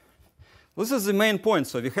C. This is the main point.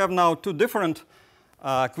 So we have now two different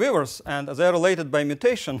quivers, and they are related by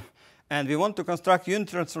mutation. And we want to construct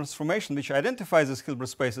unitary transformation which identifies these Hilbert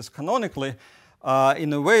spaces canonically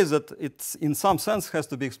in a way that it, in some sense, has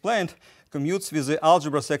to be explained, commutes with the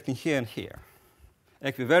algebras acting here and here,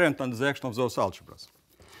 equivariant under the action of those algebras.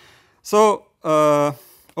 So,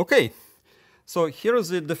 OK. So here is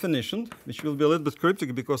the definition, which will be a little bit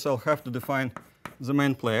cryptic because I'll have to define the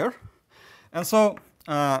main player. And so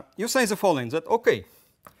you say the following, that, OK,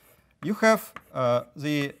 you have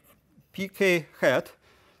the pk hat.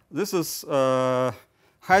 This is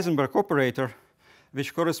Heisenberg operator,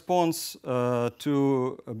 which corresponds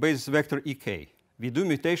to a basis vector ek. We do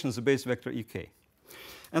mutation as a basis vector ek.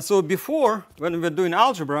 And so before, when we were doing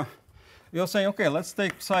algebra, we were saying, OK, let's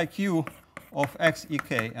take psi q of x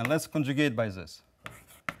ek, and let's conjugate by this.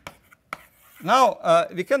 Now,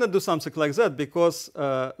 we cannot do something like that because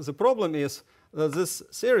the problem is that this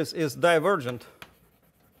series is divergent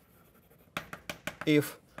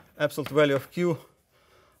if absolute value of q,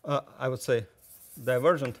 I would say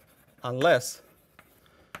divergent unless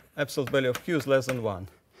absolute value of q is less than 1.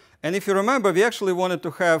 And if you remember, we actually wanted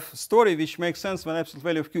to have a story which makes sense when absolute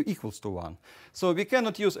value of q equals to 1. So we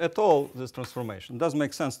cannot use at all this transformation. It doesn't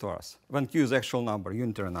make sense to us when q is actual number,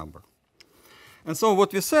 unitary number. And so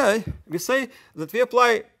what we say that we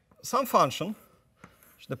apply some function,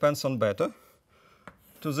 which depends on beta,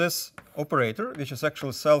 to this operator, which is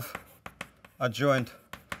actually self-adjoint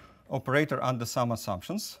operator under some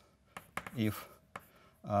assumptions, if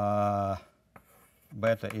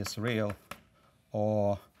beta is real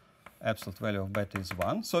or absolute value of beta is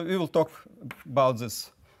 1. So we will talk about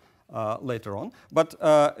this later on. But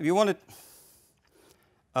we wanted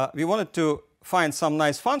to find some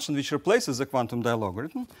nice function which replaces the quantum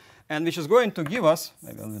dialogarithm and which is going to give us,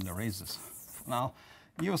 maybe I'll erase this now,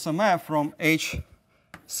 give us a map from HC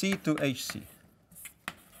to HC.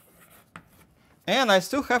 And I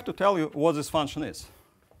still have to tell you what this function is.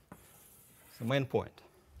 It's the main point.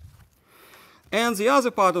 And the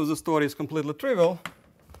other part of the story is completely trivial.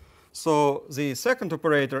 So the second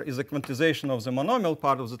operator is a quantization of the monomial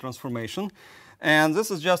part of the transformation. And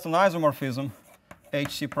this is just an isomorphism,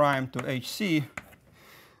 HC prime to HC,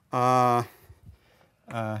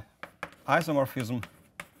 isomorphism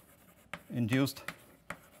induced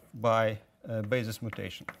by basis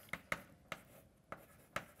mutation.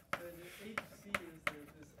 So the HC is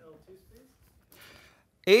this L2 space?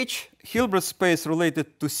 H Hilbert space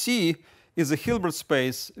related to C is a Hilbert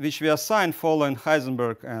space which we assign following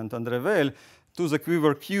Heisenberg and André Weil to the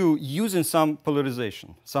quiver Q using some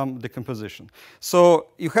polarization, some decomposition. So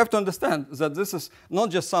you have to understand that this is not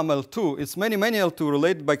just some L2, it's many, many L2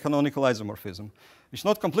 related by canonical isomorphism. It's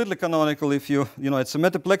not completely canonical if it's a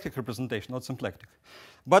metaplectic representation, not symplectic.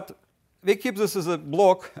 But we keep this as a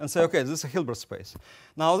block and say, okay, this is a Hilbert space.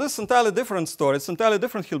 Now this is an entirely different story. It's an entirely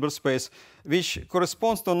different Hilbert space which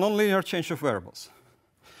corresponds to a nonlinear change of variables.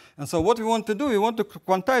 And so what we want to do, we want to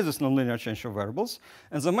quantize this nonlinear change of variables.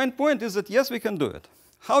 And the main point is that, yes, we can do it.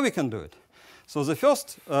 How we can do it? So the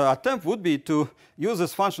first attempt would be to use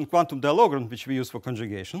this function quantum dialogram, which we use for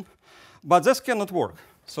conjugation. But this cannot work.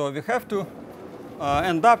 So we have to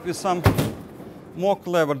end up with some more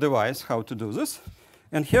clever device how to do this.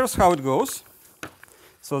 And here's how it goes.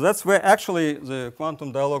 So that's where actually the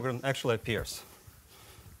quantum dialogram actually appears.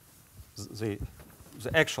 The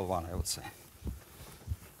actual one, I would say.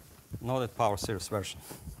 Not the power series version.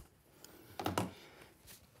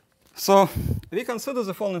 So we consider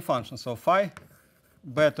the following function. So phi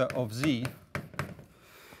beta of z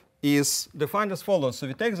is defined as follows. So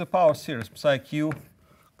we take the power series psi q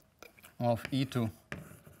of e2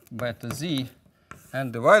 beta z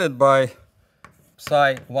and divide it by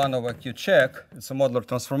psi 1 over q check. It's a modular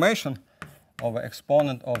transformation of an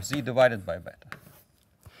exponent of z divided by beta.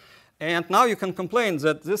 And now you can complain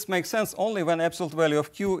that this makes sense only when absolute value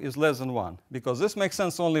of q is less than 1, because this makes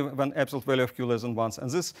sense only when absolute value of q less than 1, and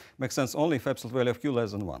this makes sense only if absolute value of q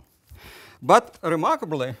less than 1. But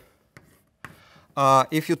remarkably,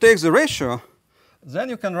 if you take the ratio, then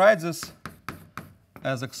you can write this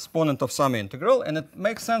as exponent of some integral, and it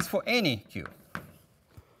makes sense for any q.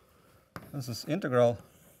 This is integral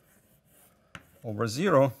over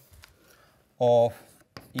 0 of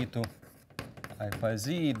e2 I pi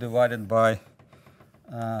z divided by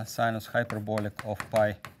sinus hyperbolic of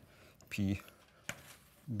pi p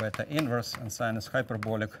beta inverse and sinus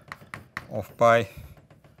hyperbolic of pi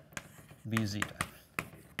b zeta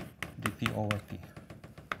dp over p.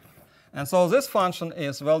 And so this function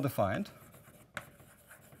is well defined.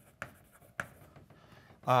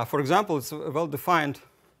 For example, it's well defined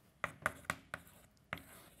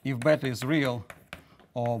if beta is real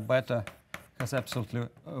or beta has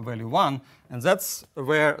absolute value 1, and that's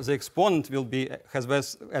where the exponent will be has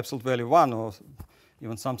absolute value 1 or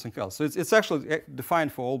even something else. So it's actually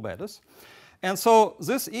defined for all betas. And so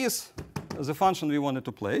this is the function we wanted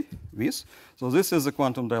to play with. So this is the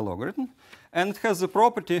quantum dialogarithm, and it has the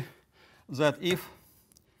property that if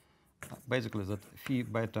basically that phi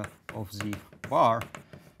beta of z bar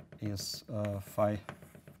is phi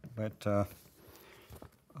beta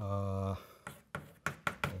of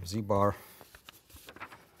z bar.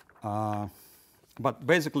 But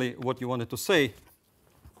basically, what you wanted to say,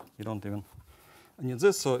 you don't even need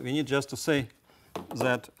this, so we need just to say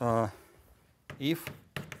that if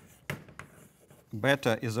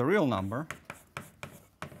beta is a real number,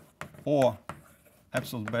 or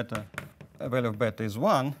absolute beta value of beta is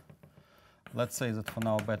 1, let's say that for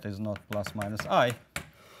now beta is not plus minus I,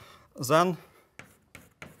 then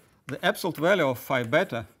the absolute value of phi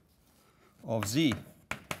beta of z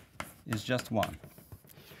is just 1.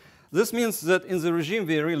 This means that in the regime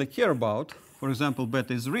we really care about, for example,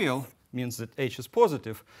 beta is real, means that h is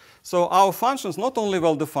positive. So our function is not only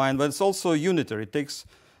well defined, but it's also unitary. It takes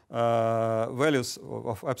values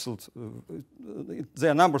of absolute, they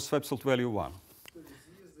are numbers of absolute value 1. So z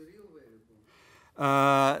is the real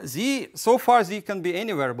variable? So far z can be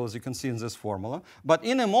any variable, as you can see in this formula. But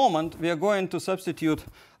in a moment, we are going to substitute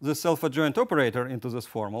the self-adjoint operator into this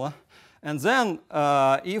formula. And then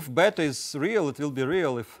if beta is real, it will be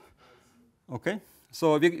real if, okay?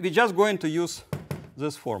 So we're just going to use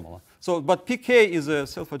this formula. So, but pk is a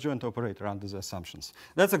self-adjoint operator under the assumptions.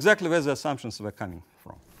 That's exactly where the assumptions were coming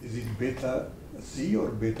from. Is it beta z or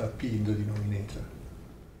beta p in the denominator?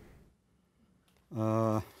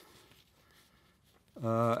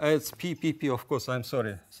 It's p, of course, I'm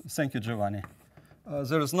sorry. Thank you, Giovanni.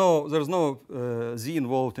 There's no z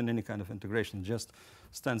involved in any kind of integration, just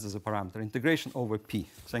stands as a parameter. Integration over p.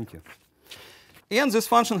 Thank you. And this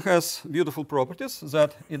function has beautiful properties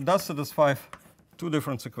that it does satisfy two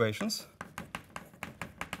different equations.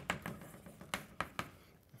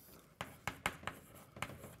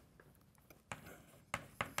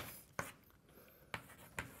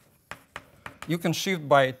 You can shift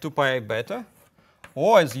by 2 pi beta,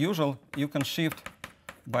 or as usual, you can shift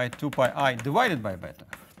by 2 pi I divided by beta.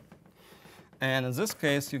 And in this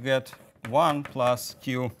case, you get 1 plus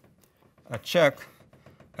q a check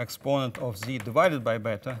exponent of z divided by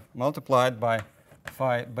beta multiplied by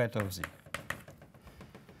phi beta of z.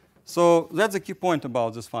 So that's the key point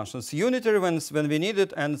about this function. It's unitary when we need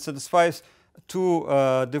it, and it satisfies two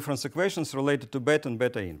difference equations related to beta and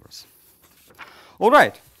beta inverse. All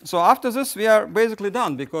right. So after this, we are basically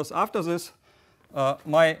done, because after this,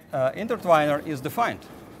 my intertwiner is defined.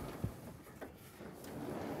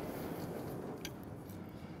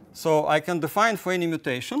 So I can define for any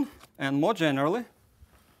mutation, and more generally,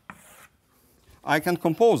 I can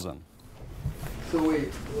compose them. So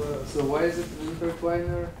wait, so why is it an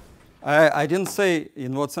intertwiner? I didn't say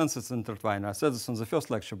in what sense it's intertwiner. I said this in the first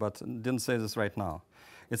lecture, but didn't say this right now.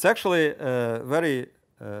 It's actually very...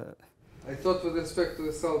 I thought with respect to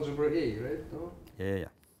this algebra A, right? No? Yeah.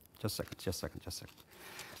 Just a second.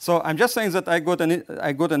 So I'm just saying that I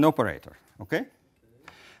got an operator, okay?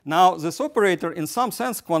 Now, this operator, in some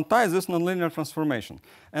sense, quantizes this nonlinear transformation.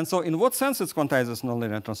 And so in what sense it quantizes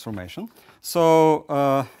nonlinear transformation? So,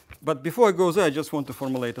 but before I go there, I just want to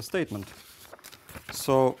formulate a statement.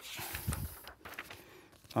 So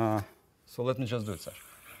let me just do it, Sasha.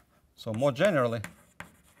 So more generally,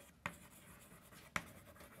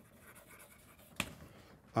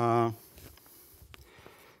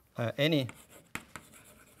 any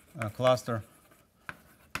cluster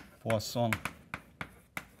Poisson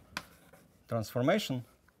transformation,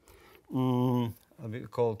 we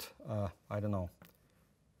called, I don't know,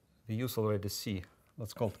 we use already C.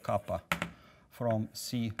 Let's call it kappa from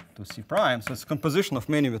C to C prime. So it's a composition of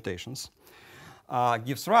many mutations.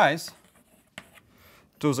 Gives rise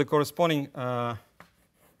to the corresponding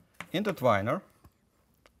intertwiner,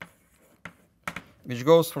 which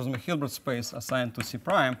goes from the Hilbert space assigned to C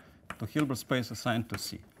prime to Hilbert space assigned to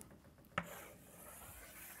C.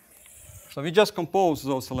 So we just compose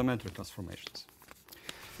those elementary transformations.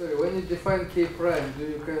 Sorry, when you define K prime, do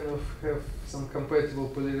you kind of have some compatible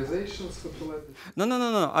polarizations for lattice?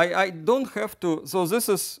 No. I don't have to. So this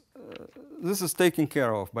is taken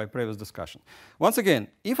care of by previous discussion. Once again,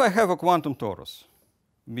 if I have a quantum torus,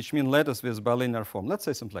 which means lattice with bilinear form, let's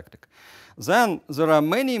say symplectic, then there are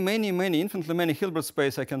many, infinitely many Hilbert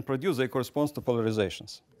space I can produce that corresponds to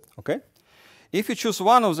polarizations. Okay? If you choose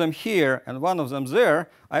one of them here and one of them there,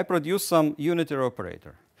 I produce some unitary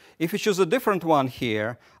operator. If you choose a different one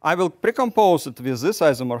here, I will precompose it with this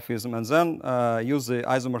isomorphism and then use the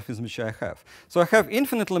isomorphism which I have. So I have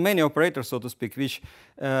infinitely many operators, so to speak, which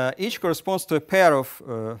each corresponds to a pair of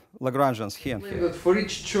Lagrangians here and here. That for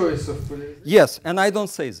each choice of polarization? Yes, and I don't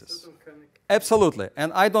say this. Absolutely.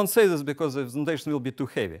 And I don't say this because the presentation will be too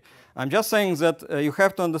heavy. I'm just saying that you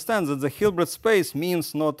have to understand that the Hilbert space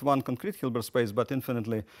means not one concrete Hilbert space, but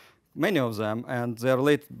infinitely many of them, and they are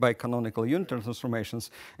related by canonical unitary transformations.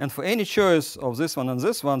 And for any choice of this one and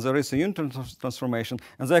this one, there is a unitary transformation,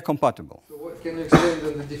 and they are compatible. So what can you explain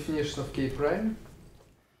then the definition of K prime?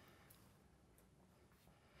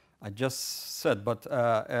 I just said, but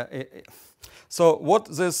so what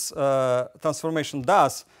this transformation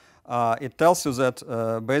does, it tells you that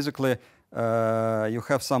basically you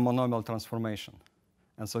have some monomial transformation.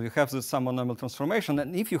 And so you have this some monomial transformation,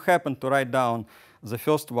 and if you happen to write down the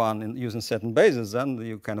first one using certain basis, then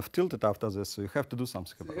you kind of tilt it after this, so you have to do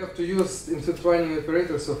something about it. You have to use intertwining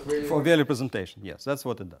operators of value. For value presentation, yes, that's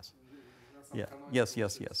what it does. Yeah, yes,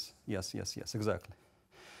 exactly.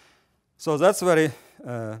 So that's very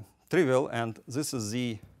trivial, and this is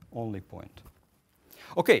the only point.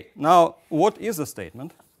 Okay, now what is the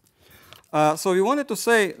statement? So we wanted to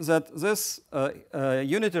say that this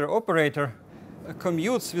unitary operator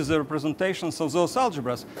commutes with the representations of those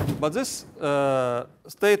algebras, but this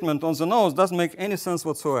statement on the nose doesn't make any sense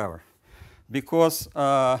whatsoever, because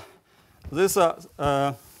this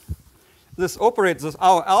operates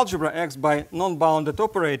our algebra acts by non-bounded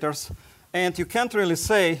operators, and you can't really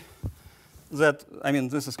say that. I mean,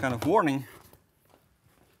 this is kind of warning.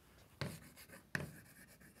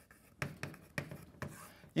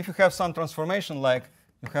 If you have some transformation like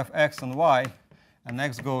you have x and y, and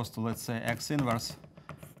x goes to, let's say, x inverse,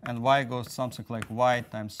 and y goes to something like y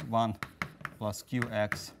times 1 plus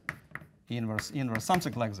qx inverse,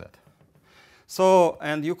 something like that. So,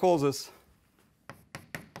 and you call this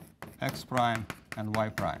x prime and y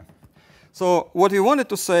prime. So what we wanted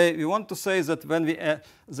to say, we want to say that when we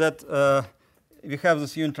we have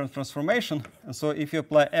this unitary transformation, and so if you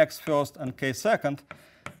apply x first and k second,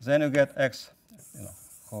 then you get x,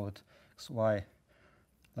 call it xy.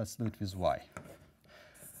 Let's do it with y.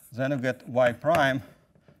 Then you get y prime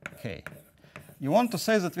k. You want to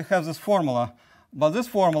say that we have this formula, but this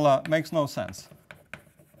formula makes no sense.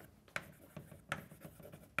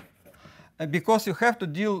 because you have to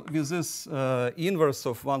deal with this inverse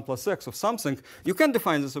of 1 plus x of something, you can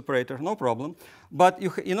define this operator, no problem. But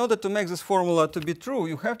in order to make this formula to be true,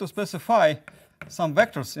 you have to specify some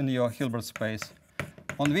vectors in your Hilbert space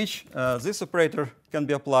on which this operator can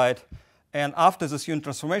be applied. And after this unit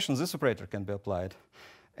transformation, this operator can be applied.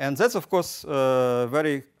 And that's, of course, a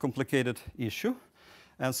very complicated issue.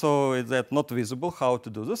 And so that's not visible how to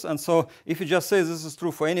do this. And so if you just say this is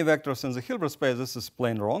true for any vectors in the Hilbert space, this is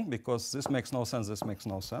plain wrong, because this makes no sense, this makes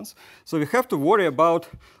no sense. So we have to worry about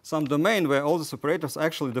some domain where all these operators are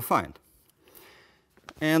actually defined.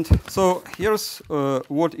 And so here's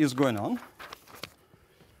what is going on.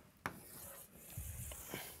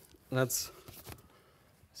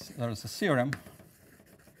 There is a theorem,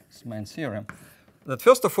 this main theorem, that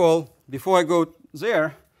first of all, before I go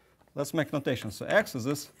there, let's make notation. So X is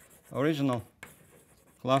this original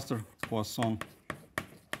cluster Poisson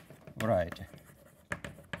variety.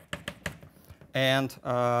 And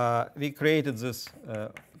we created this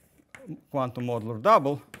quantum modular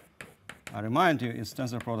double. I remind you, it's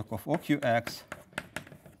tensor product of OQX,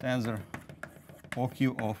 tensor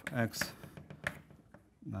OQ of X.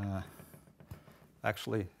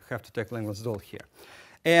 Actually, have to take Langlands doll here.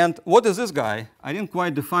 And what is this guy? I didn't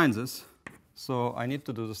quite define this. So I need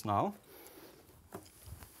to do this now.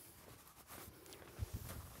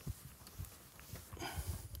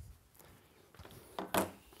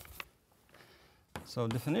 So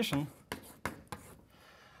definition.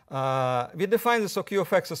 We define this OQ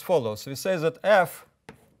of X as follows. We say that F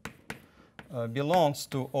belongs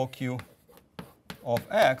to OQ of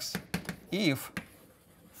X if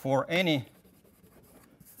for any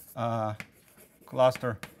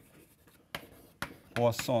cluster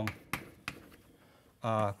Poisson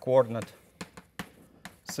coordinate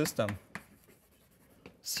system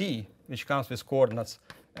C, which comes with coordinates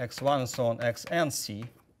x1 and so on, x and c,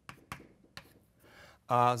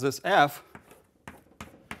 this F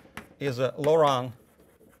is a Laurent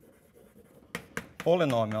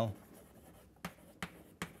polynomial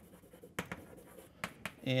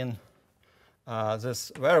in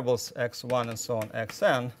this variables x1 and so on,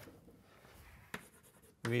 xn,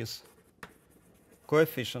 with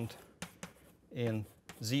coefficient in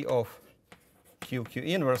z of q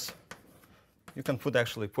inverse. You can put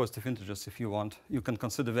actually positive integers if you want. You can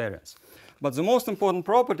consider variance. But the most important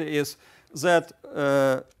property is that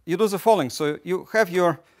you do the following. So you have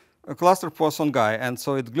your cluster Poisson guy, and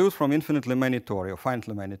so it glued from infinitely many tori or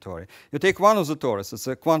finitely many tori. You take one of the torus, it's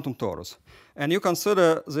a quantum torus, and you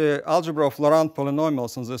consider the algebra of Laurent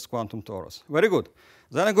polynomials on this quantum torus. Very good.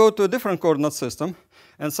 Then I go to a different coordinate system,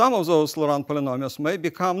 and some of those Laurent polynomials may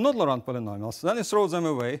become not Laurent polynomials. Then you throw them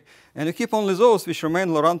away, and you keep only those which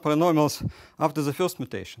remain Laurent polynomials after the first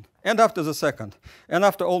mutation, and after the second, and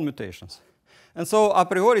after all mutations. And so a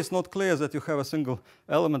priori it's not clear that you have a single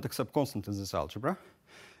element except constant in this algebra.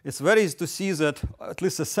 It's very easy to see that at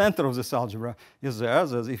least the center of this algebra is there.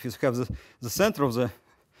 So if you have the center of the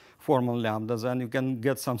formal lambda, then you can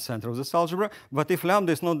get some center of this algebra. But if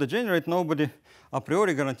lambda is not degenerate, nobody a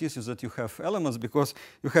priori guarantees you that you have elements because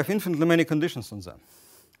you have infinitely many conditions on them.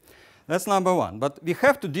 That's number one. But we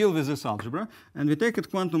have to deal with this algebra, and we take it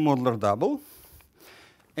quantum modular double.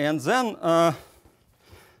 And then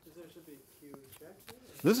Should be Q check.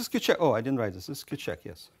 this is Q check. Oh, I didn't write this. This is Q check,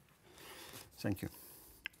 yes. Thank you.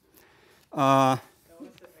 What's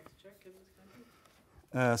the X check in this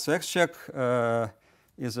country? So X check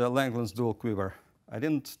is a Langlands dual quiver. I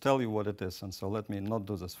didn't tell you what it is, and so let me not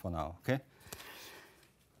do this for now, okay?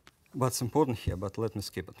 But it's important here, but let me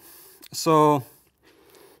skip it. So,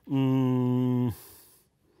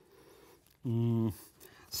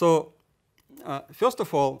 first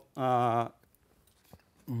of all,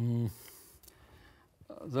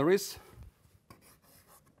 there is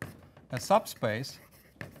a subspace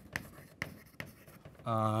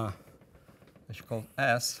which is called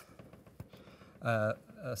S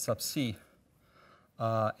sub C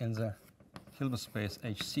in the Hilbert space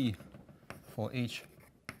HC for each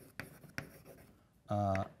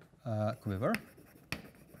quiver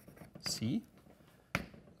C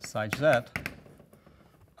such that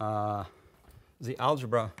the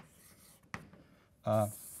algebra AH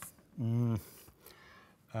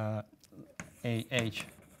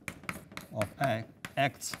of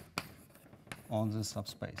acts on this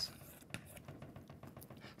subspace.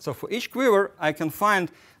 So for each quiver, I can find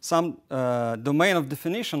some domain of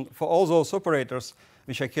definition for all those operators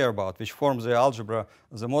which I care about, which forms the algebra,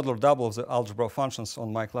 the modular double of the algebra of functions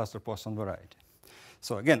on my cluster Poisson variety.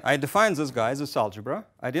 So again, I define this guy, this algebra.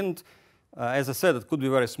 I didn't, as I said, it could be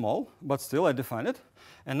very small, but still I define it.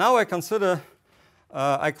 And now I consider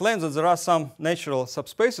I claim that there are some natural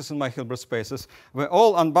subspaces in my Hilbert spaces where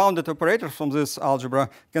all unbounded operators from this algebra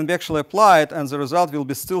can be actually applied, and the result will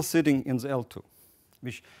be still sitting in the L2,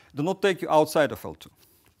 which do not take you outside of L2.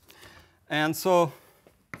 And so,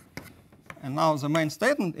 and now the main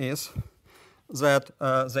statement is that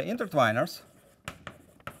the intertwiners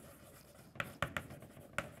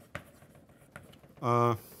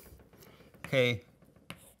K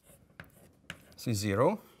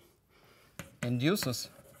C0 induces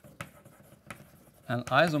an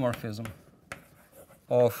isomorphism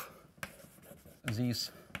of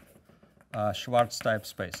these Schwarz type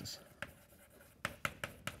spaces.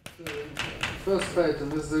 First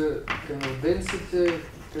item is the kind of density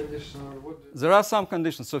condition, or what? There are some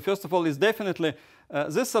conditions. So first of all, it's definitely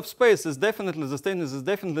this subspace is definitely, the statement is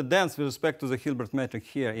definitely dense with respect to the Hilbert metric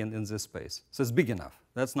here in this space. So it's big enough.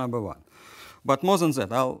 That's number one. But more than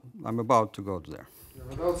that, I'm about to go there. Yeah,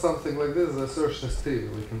 without something like this, the assertion is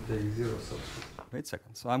trivial. We can take zero subspace. Wait a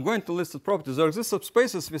second. So I'm going to list the properties. There exist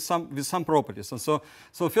subspaces with some properties. And so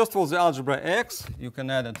first of all, the algebra X, you can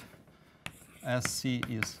add it as C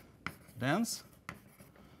is dense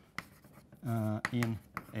in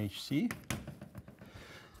HC.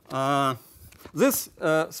 This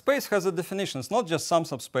space has a definition. It's not just some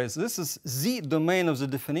subspace. This is the domain of the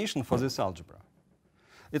definition for this algebra.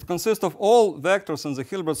 It consists of all vectors in the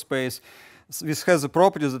Hilbert space. This has the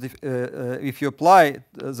property that if you apply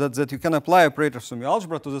that you can apply operators from your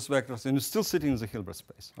algebra to these vectors, and you're still sitting in the Hilbert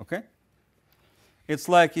space. Okay? It's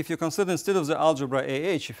like if you consider, instead of the algebra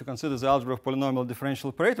AH, if you consider the algebra of polynomial differential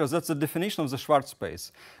operators, that's the definition of the Schwarz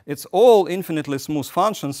space. It's all infinitely smooth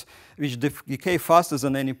functions which decay faster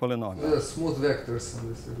than any polynomial. Yeah, smooth vectors in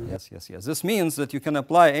this area. Yes. This means that you can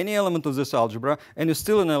apply any element of this algebra, and you're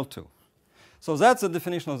still in L2. So that's the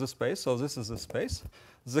definition of the space. So this is the space.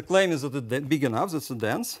 The claim is that it's big enough, that's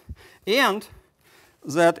dense, and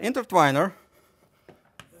that intertwiner.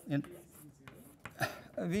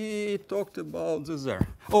 We talked about this there.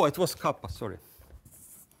 Oh, it was kappa, sorry.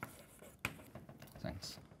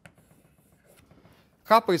 Thanks.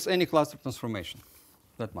 Kappa is any cluster transformation,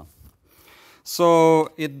 that one.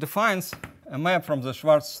 So it defines a map from the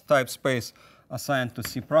Schwarz type space assigned to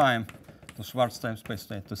C prime to Schwarz type space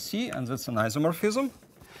assigned to C, and that's an isomorphism.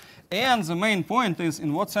 And the main point is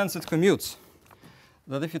in what sense it commutes.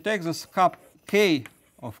 That if you take this K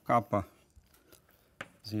of kappa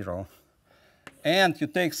 0, and you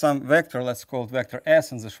take some vector, let's call it vector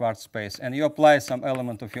S in the Schwarz space, and you apply some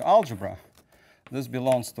element of your algebra, this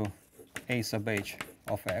belongs to A sub H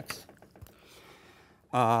of X,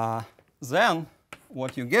 then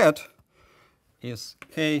what you get is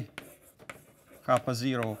K kappa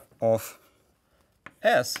 0 of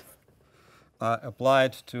S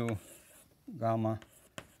applied to gamma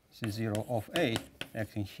C0 of A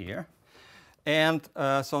acting here. And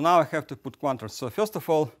so now I have to put quantize. So first of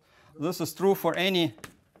all, this is true for any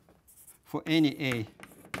A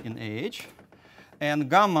in AH. And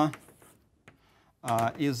gamma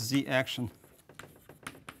is the action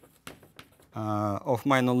of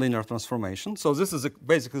my nonlinear transformation. So this is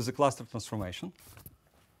basically the cluster transformation.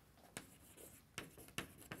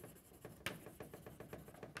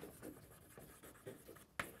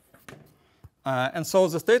 And so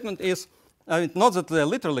the statement is, not that they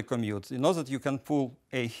literally commute. You know that you can pull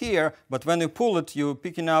A here, but when you pull it, you're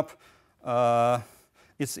picking up.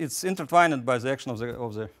 It's intertwined by the action of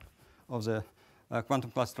the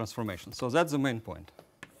quantum cluster transformation. So that's the main point.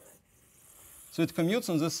 So it commutes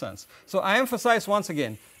in this sense. So I emphasize once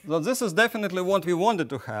again that this is definitely what we wanted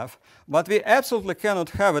to have, but we absolutely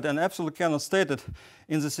cannot have it and absolutely cannot state it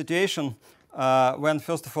in the situation when,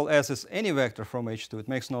 first of all, S is any vector from H2. It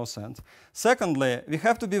makes no sense. Secondly, we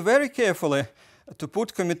have to be very carefully to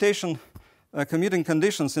put commuting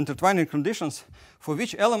conditions, intertwining conditions for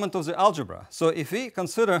which element of the algebra. So if we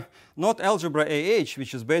consider not algebra AH,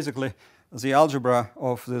 which is basically the algebra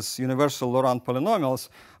of this universal Laurent polynomials,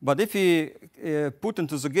 but if we put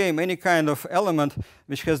into the game any kind of element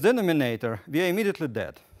which has denominator, we are immediately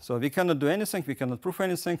dead. So we cannot do anything, we cannot prove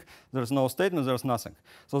anything, there's no statement, there's nothing.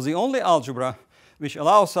 So the only algebra which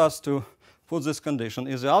allows us to put this condition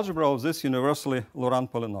is the algebra of this universally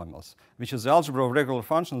Laurent polynomials, which is the algebra of regular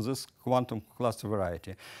functions, this quantum cluster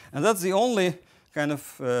variety. And that's the only kind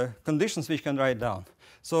of conditions which can write down.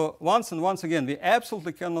 So once again, we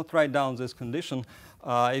absolutely cannot write down this condition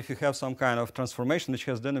if you have some kind of transformation which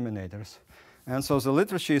has denominators. And so the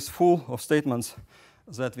literature is full of statements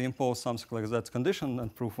that we impose something like that condition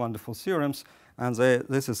and prove wonderful theorems. And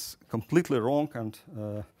this is completely wrong and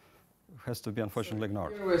has to be unfortunately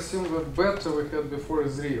ignored. Here we assume that beta we had before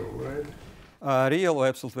is real, right? Real or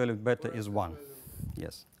absolute value beta is 1.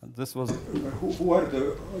 Yes, and this was. Who are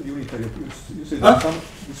the unitary? You say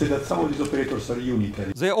that some of these operators are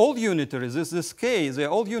unitary. They're all unitary. This k, they're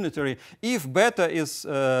all unitary if beta is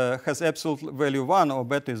has absolute value 1 or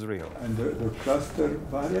beta is real. And the cluster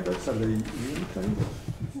variables, are they unitary?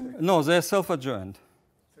 No, they're self-adjoint.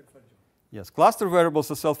 Yes, cluster variables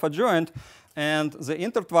are self-adjoint, and the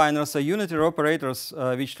intertwiners are unitary operators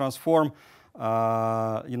which transform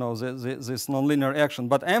this nonlinear action.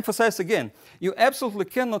 But I emphasize again, you absolutely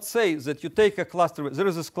cannot say that you take a cluster, there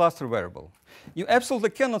is this cluster variable. You absolutely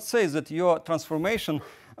cannot say that your transformation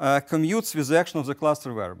commutes with the action of the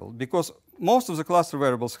cluster variable, because most of the cluster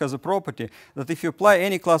variables has a property that if you apply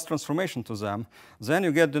any class transformation to them, then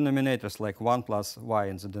you get denominators like 1 plus y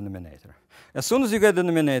in the denominator. As soon as you get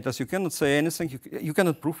denominators, you cannot say anything, you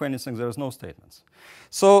cannot prove anything, there is no statements.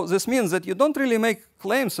 So this means that you don't really make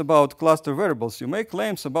claims about cluster variables, you make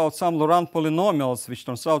claims about some Laurent polynomials which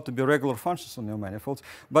turns out to be regular functions on your manifolds,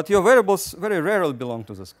 but your variables very rarely belong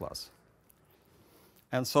to this class.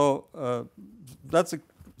 And so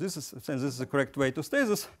this is the correct way to state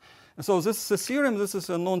this. And so this is a theorem, this is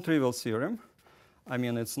a non-trivial theorem. I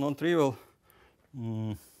mean, it's non-trivial.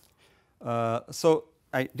 So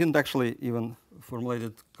I didn't actually even formulate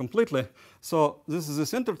it completely. So this is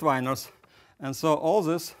this intertwiners. And so all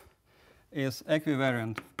this is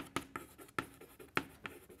equivariant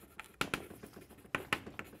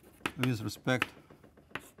with respect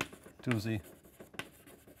to the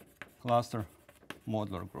cluster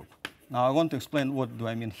modular group. Now I want to explain what do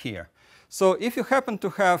I mean here. So if you happen to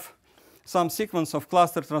have some sequence of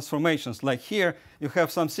cluster transformations, like here you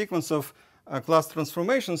have some sequence of cluster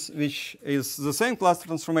transformations which is the same cluster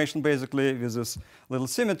transformation basically with this little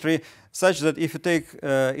symmetry, such that if you take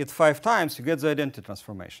it 5 times you get the identity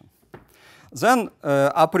transformation. Then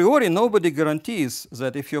a priori nobody guarantees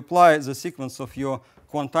that if you apply the sequence of your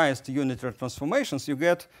quantized unitary transformations you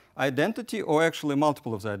get identity or actually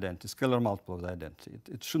multiple of the identity, scalar multiple of the identity.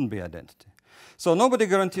 It shouldn't be identity. So nobody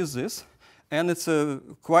guarantees this, and it's a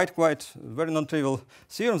quite very non-trivial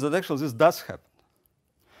theorem that actually this does happen.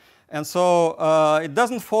 And so it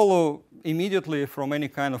doesn't follow immediately from any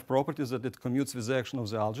kind of properties that it commutes with the action of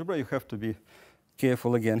the algebra. You have to be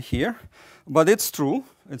careful again here. But it's true.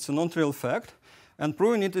 It's a non-trivial fact. And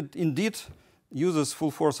proving it, it indeed uses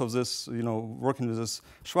full force of this, working with this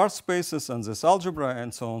Schwarz spaces and this algebra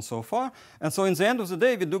and so on and so far. And so in the end of the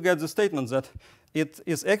day, we do get the statement that it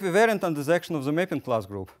is equivariant under the action of the mapping class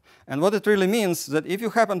group. And what it really means that if you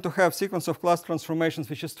happen to have sequence of class transformations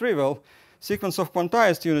which is trivial, sequence of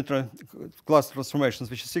quantized unitary class transformations,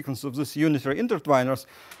 which is sequence of this unitary intertwiners,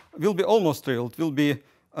 will be almost trivial. It will be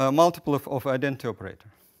a multiple of identity operator.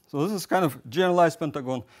 So this is kind of generalized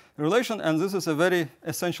pentagon relation, and this is a very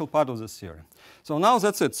essential part of this theory. So now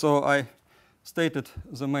that's it. So I stated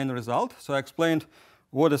the main result. So I explained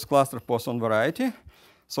what is cluster Poisson variety,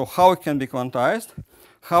 so how it can be quantized,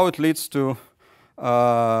 how it leads to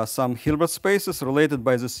some Hilbert spaces related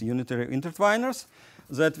by this unitary intertwiners,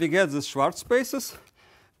 that we get these Schwarz spaces,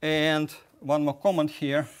 and one more comment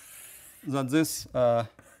here, that this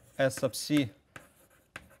S sub C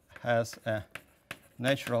has a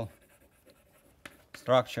natural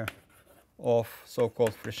structure of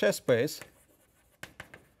so-called Frichet space,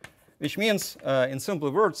 which means, in simple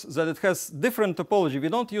words, that it has different topology. We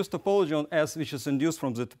don't use topology on S, which is induced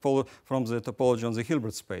from the topology on the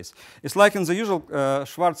Hilbert space. It's like in the usual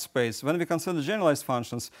Schwarz space. When we consider generalized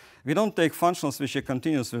functions, we don't take functions which are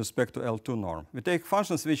continuous with respect to L2 norm. We take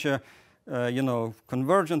functions which are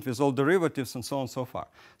convergent with all derivatives and so on and so far.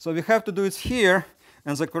 So we have to do it here,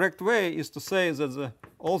 and the correct way is to say that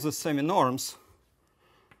all the semi-norms,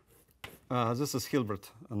 this is Hilbert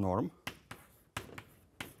norm,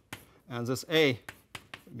 and this A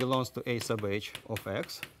belongs to A sub H of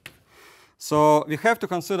X. So we have to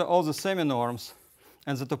consider all the semi-norms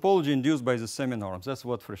and the topology induced by the semi-norms. That's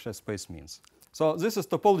what Frichet space means. So this is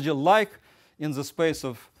topology like in the space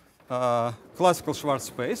of classical Schwarz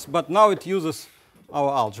space, but now it uses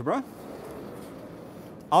our algebra.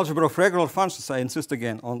 Algebra of regular functions, I insist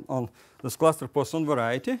again on this cluster Poisson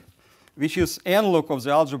variety, which is n-log of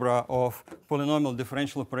the algebra of polynomial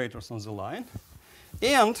differential operators on the line.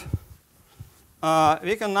 And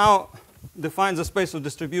we can now define the space of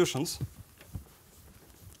distributions.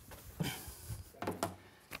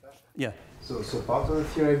 Yeah. So part of the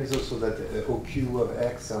theorem is also that OQ of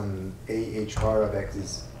X and AH bar of X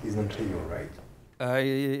is non-trivial, right?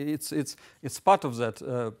 It's part of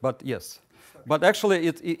that, but yes. But actually,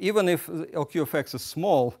 even if OQ of X is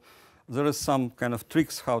small, there is some kind of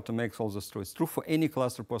tricks how to make all this true. It's true for any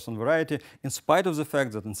cluster Poisson variety, in spite of the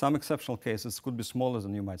fact that in some exceptional cases it could be smaller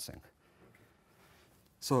than you might think.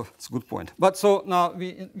 So it's a good point. But so now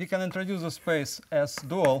we can introduce a space S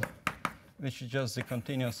dual, which is just the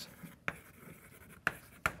continuous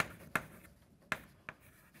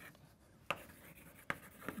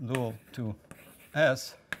dual to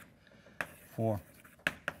S for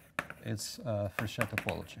its Fréchet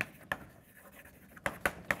topology.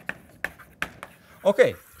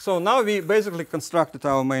 Okay, so now we basically constructed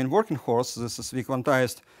our main working horse. This is we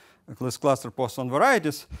quantized this cluster Poisson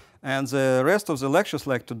varieties, and the rest of the lectures,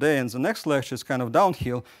 like today and the next lecture, is kind of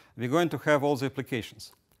downhill. We're going to have all the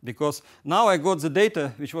applications, because now I got the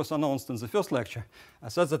data which was announced in the first lecture. I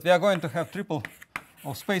said that we are going to have triple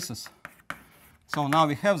of spaces. So now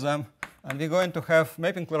we have them, and we're going to have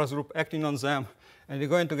mapping class group acting on them, and we're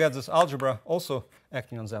going to get this algebra also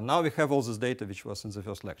acting on them. Now we have all this data which was in the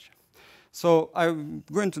first lecture. So I'm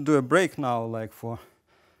going to do a break now, like for,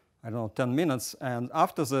 I don't know, 10 minutes. And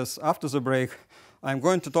after this, after the break, I'm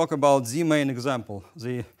going to talk about the main example.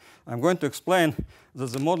 I'm going to explain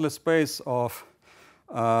that the modular space of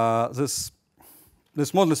this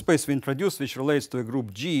modular space we introduced, which relates to a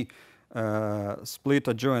group G, split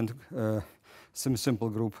adjoint semi-simple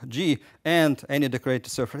group G, and any decorated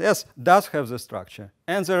surface S, does have this structure,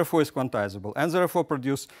 and therefore is quantizable, and therefore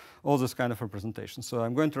produce all this kind of representation. So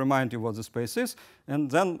I'm going to remind you what the space is, and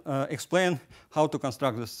then explain how to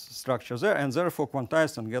construct this structure there, and therefore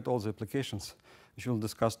quantize and get all the applications which we'll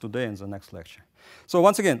discuss today in the next lecture. So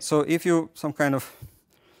once again, so if you some kind of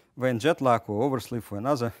were in jet lag or oversleep for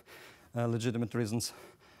another legitimate reasons,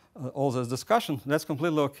 all this discussion, that's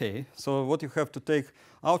completely okay. So what you have to take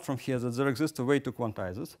out from here is that there exists a way to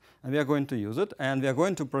quantize it, and we are going to use it, and we are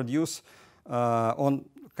going to produce on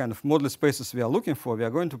kind of modular spaces we are looking for, we are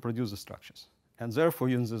going to produce the structures, and therefore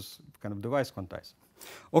use this kind of device quantize.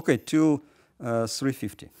 Okay, till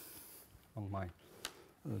 3:50 on my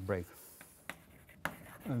break.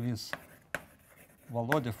 With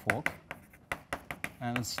Volodya Fock,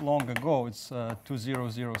 and it's long ago, it's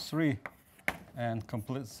 2003, and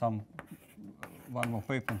complete one more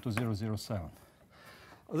paper in 2007.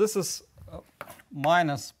 This is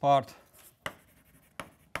minus part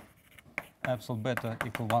absolute beta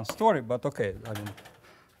equal 1 story, but okay, I mean,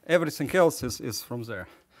 everything else is from there.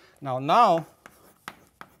 Now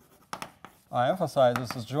I emphasize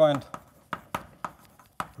this is joint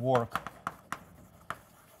work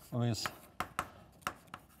with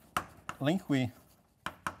Linhui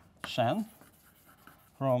Shen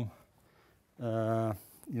from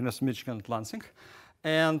University of Michigan at Lansing.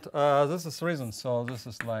 And this is reason, so this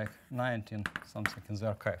is like 19 something in the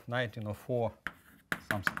archive, 1904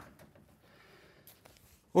 something.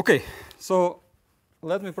 Okay, so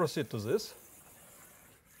let me proceed to this.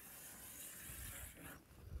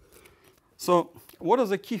 So what are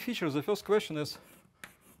the key features? The first question is,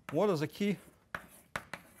 what are the key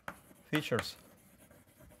features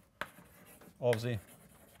of the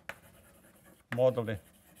Moduli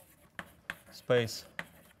space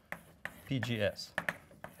PGS?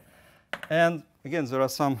 And again, there are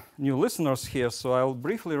some new listeners here, so I'll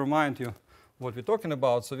briefly remind you what we're talking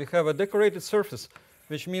about. So we have a decorated surface,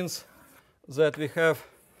 which means that we have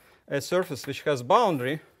a surface which has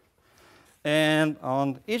boundary, and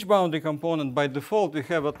on each boundary component, by default, we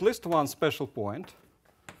have at least one special point,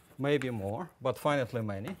 maybe more, but finitely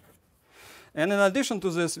many. And in addition to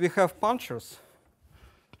this, we have punctures.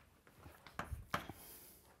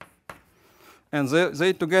 And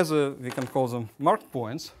they together, we can call them marked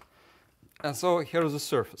points. And so here is the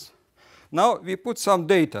surface. Now we put some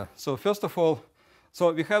data. So first of all,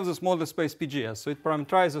 so we have this modular space PGS. So it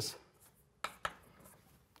parameterizes,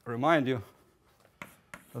 remind you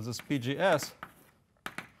that this PGS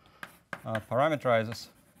parameterizes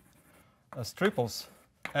as triples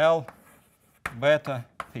L, beta,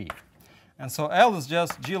 P. And so L is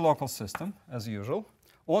just G local system, as usual,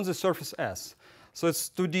 on the surface S. So it's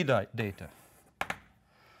 2D data.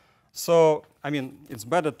 So, I mean, it's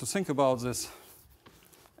better to think about this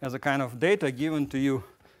as a kind of data given to you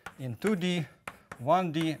in 2D,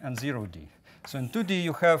 1D, and 0D. So in 2D,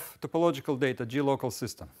 you have topological data, G local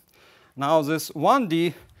system. Now this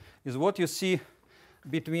 1D is what you see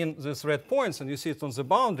between these red points, and you see it on the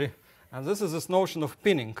boundary. And this is this notion of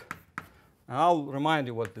pinning. And I'll remind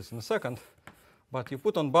you what this in a second. But you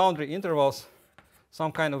put on boundary intervals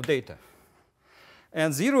some kind of data.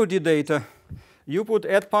 And 0D data, you put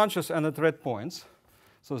at punctures and at red points.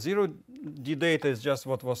 So 0D data is just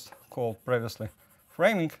what was called previously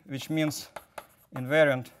framing, which means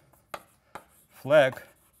invariant flag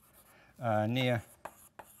near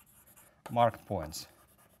marked points.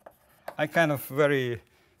 I kind of very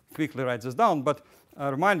quickly write this down, but I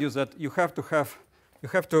remind you that you have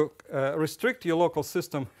to restrict your local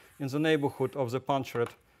system in the neighborhood of the puncture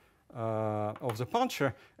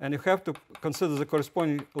and you have to consider the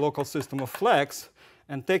corresponding local system of flags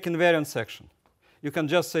and take invariant section. You can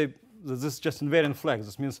just say that this is just invariant flag.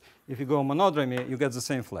 This means if you go monodromy, you get the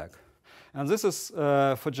same flag. And this is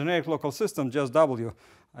for generic local system, just W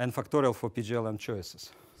and factorial for PGLM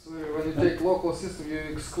choices. So when you take local system, you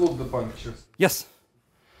exclude the punctures. Yes.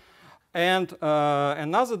 And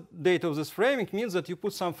another data of this framing means that you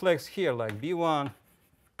put some flags here, like B1,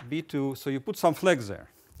 B2. So you put some flags there.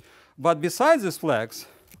 But besides these flags,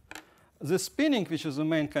 this pinning, which is the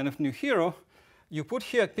main kind of new hero, you put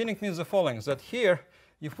here, pinning means the following, that here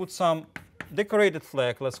you put some decorated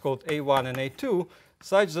flag, let's call it A1 and A2,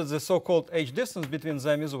 such that the so-called H distance between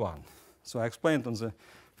them is 1. So I explained on the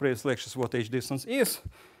previous lectures what H distance is.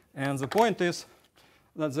 And the point is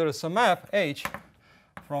that there is a map H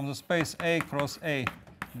from the space A cross A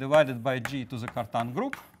divided by G to the Cartan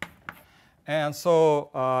group. And so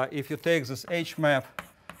if you take this H map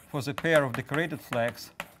for the pair of decorated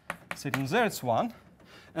flags sitting there, it's 1.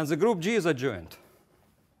 And the group G is adjoint.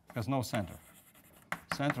 Has no center.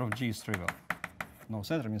 Center of G is trivial. No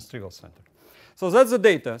center means trivial center. So that's the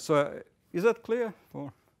data. So is that clear?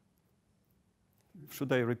 Or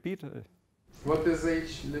should I repeat? What is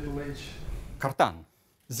H, little h? Cartan.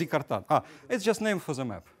 Z Cartan. It's just name for the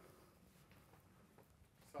map.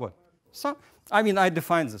 What? So, I mean, I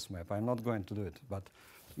defined this map. I'm not going to do it. But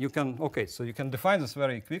you can, OK, so you can define this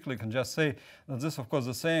very quickly. You can just say that this, of course,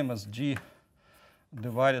 the same as G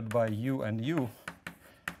divided by U and U.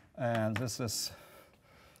 And this is,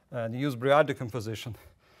 and you use Briard decomposition.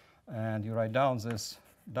 And you write down this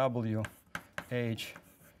W, H,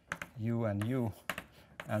 U, and U.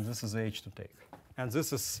 And this is H to take. And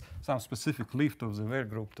this is some specific lift of the where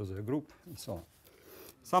group to the group, and so on.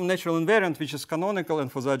 Some natural invariant, which is canonical, and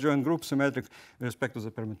for the adjoint group, symmetric with respect to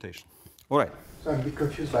the permutation. All right. So I'm a bit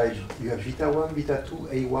confused by, you have beta 1, beta 2,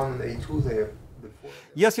 A1, and A2 there.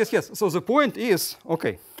 Yes, yes, yes. So the point is,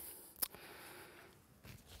 OK.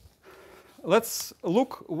 Let's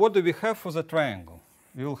look what do we have for the triangle.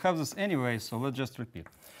 We will have this anyway, so let's just repeat.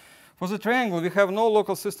 For the triangle, we have no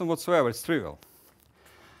local system whatsoever. It's trivial.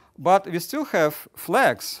 But we still have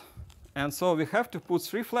flags. And so we have to put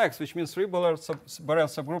 3 flags, which means 3 Borel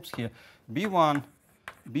subgroups here, B1,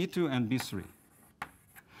 B2, and B3.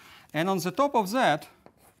 And on the top of that,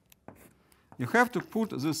 you have to put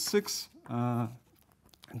the 6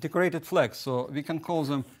 decorated flags. So we can call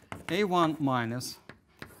them A1 minus,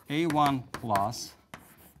 A1 plus,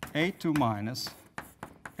 A2 minus,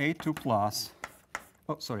 A2 plus,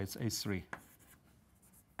 oh, sorry, it's A3,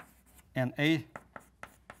 and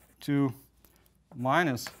A2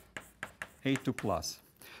 minus, A2 plus.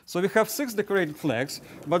 So we have 6 decorated flags,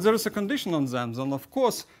 but there is a condition on them. And of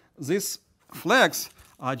course, these flags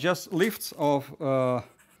are just lifts of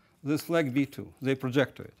this flag B2. They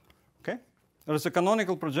project to it. Okay? There is a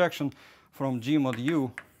canonical projection from G mod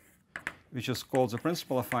U, which is called the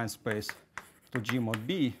principal affine space, to G mod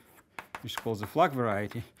B, which is called the flag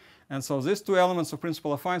variety. And so these 2 elements of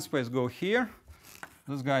principal affine space go here.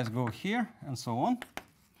 These guys go here, and so on.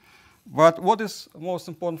 But what is most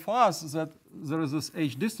important for us is that there is this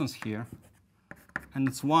H distance here, and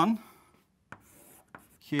it's 1.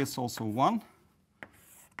 Here it's also 1,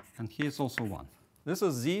 and here it's also 1. This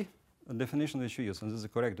is the definition that you use, and this is the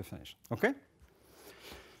correct definition. OK?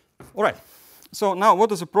 All right. So now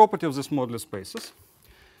what is the property of these modular spaces?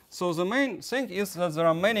 So the main thing is that there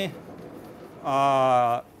are many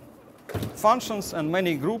functions and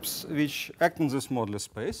many groups which act in this modular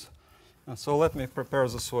space. And so let me prepare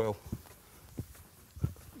the soil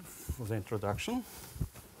for the introduction.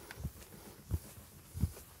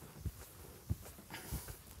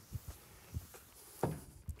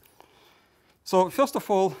 So first of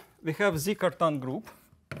all, we have Z Cartan group.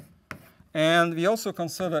 And we also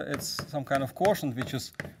consider it's some kind of quotient, which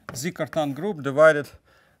is Z Cartan group divided.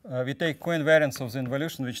 We take coinvariance of the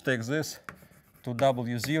involution, which takes this to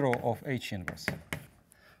W0 of H inverse.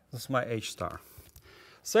 This is my H star.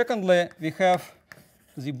 Secondly, we have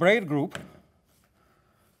the braid group.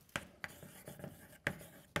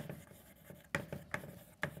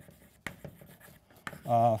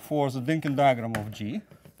 For the Dynkin diagram of G.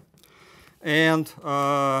 And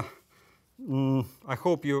I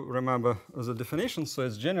hope you remember the definition. So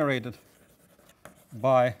it's generated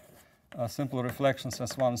by simple reflections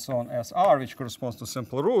S1 so on SR, which corresponds to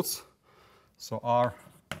simple roots. So R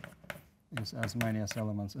is as many as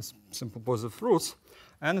elements as simple positive roots.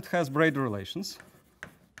 And it has braid relations.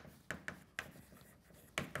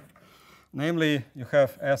 Namely, you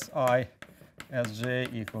have Si Sj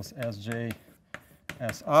equals Sj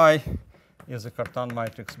Si is a Cartan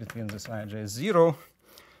matrix between this I and J is 0.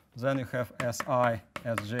 then you have Si,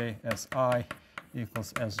 Sj, Si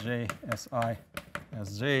equals Sj, Si,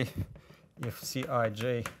 Sj. If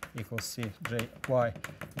Cij equals Cjy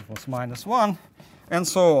equals -1, and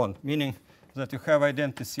so on, meaning that you have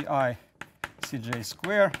identity Ci Cj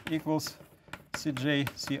squared equals Cj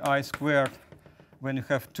Ci squared when you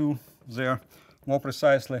have 2 there. More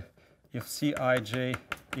precisely, if Cij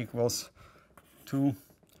equals 2,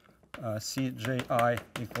 Cji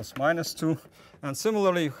equals -2. And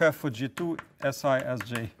similarly, you have for G2 Si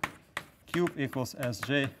Sj cube equals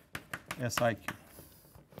Sj Si cube.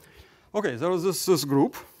 Okay, there is this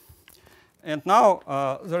group. And now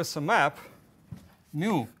there is a map,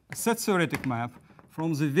 mu, a set theoretic map,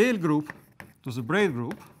 from the Weil group to the braid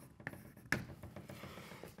group.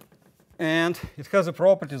 And it has a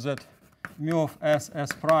property that mu of S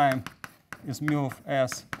prime is mu of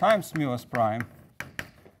S times mu S prime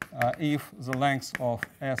if the length of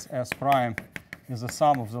S prime is the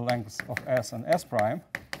sum of the lengths of S and S prime.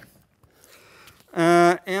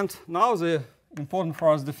 And now the important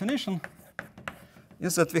for us definition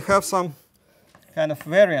is that we have some kind of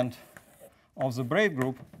variant of the braid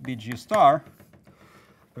group Bg star,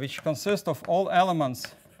 which consists of all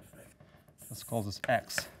elements, let's call this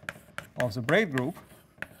X, of the braid group,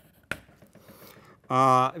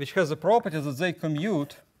 which has the property that they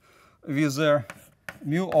commute with their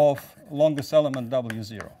mu of longest element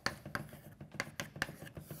W0.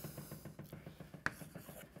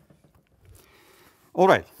 All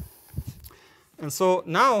right. And so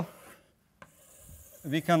now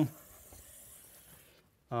we can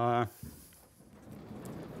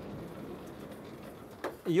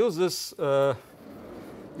use this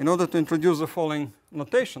in order to introduce the following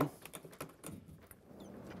notation.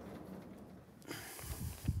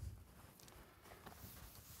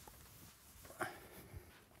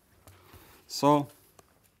 So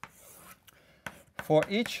for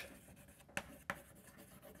each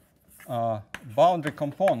boundary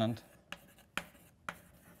component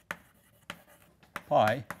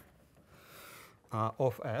pi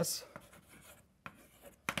of S,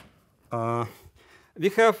 we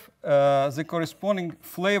have the corresponding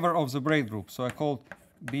flavor of the braid group. So I call it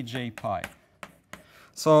Bj pi.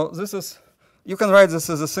 So this is, you can write this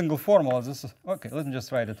as a single formula. This is, okay, let me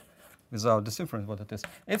just write it without deciphering what it is.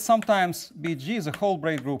 It's sometimes Bg, the whole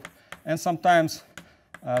braid group, and sometimes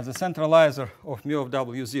the centralizer of mu of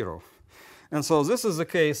W0. And so this is the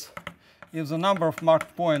case if the number of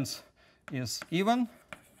marked points is even,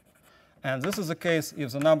 and this is the case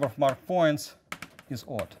if the number of marked points is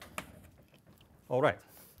odd. All right.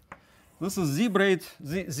 This is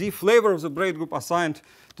Z flavor of the braid group assigned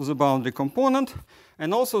to the boundary component.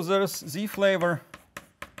 And also there is Z flavor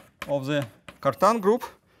of the Cartan group,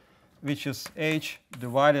 which is H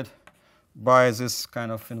divided by this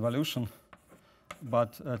kind of involution,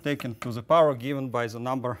 but taken to the power given by the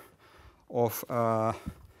number of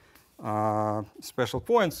special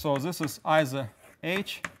points. So this is either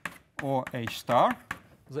H or H star.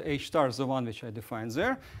 The H star is the one which I defined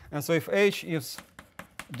there. And so if H is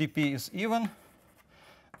dp is even,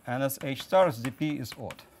 and as H star is dp is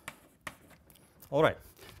odd. All right.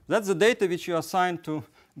 That's the data which you assign to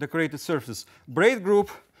the created surfaces. Braid group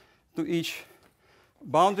to each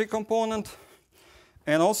boundary component,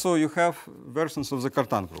 and also you have versions of the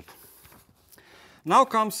Cartan group. Now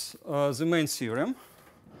comes the main theorem,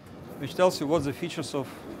 which tells you what the features of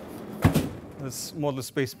this modular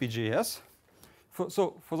space PGS.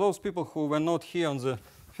 So for those people who were not here on the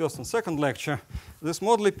first and second lecture, this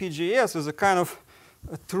modular PGS is a kind of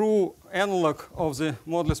a true analog of the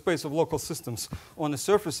modular space of local systems on a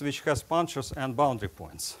surface which has punctures and boundary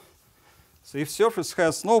points. So if surface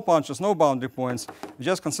has no punctures, no boundary points, we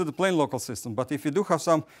just consider plain local system. But if you do have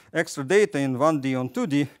some extra data in 1D on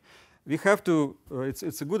 2D, we have to,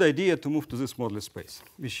 it's a good idea to move to this modular space,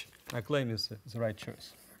 which I claim is the right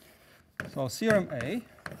choice. So theorem A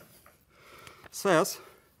says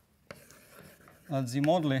that the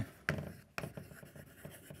modular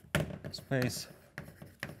space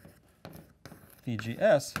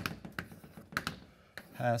PGS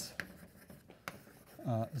has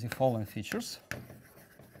the following features.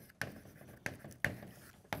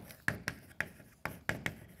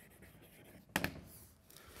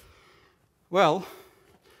 Well,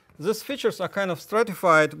 these features are kind of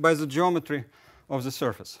stratified by the geometry of the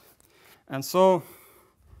surface. And so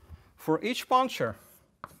for each puncture,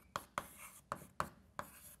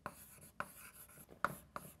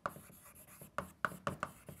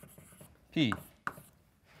 P,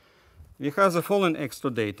 we have the following extra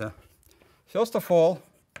data. First of all,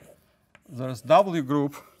 there is W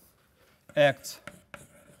group acts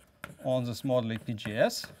on this modular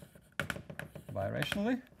PGS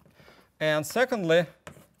birationally. And secondly,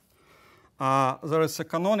 there is a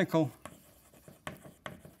canonical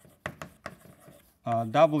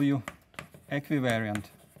W equivariant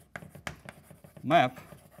map.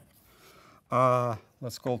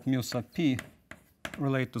 Let's call it mu sub p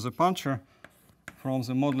relate to the puncture from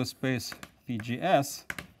the modular space PGS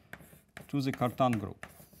to the Cartan group.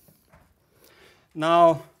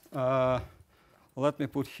 Now, let me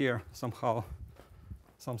put here somehow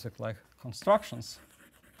something like constructions.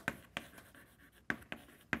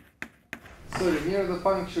 Sorry, near the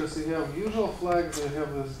punctures you have usual flags, or you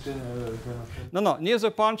have this general No, near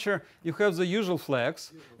the puncture you have the usual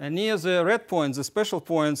flags, and near the red points, the special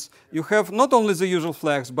points, you have not only the usual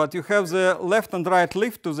flags, but you have the left and right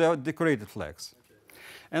lift to the decorated flags.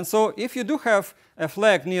 And so if you do have a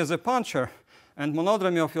flag near the puncture, and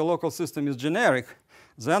monodromy of your local system is generic,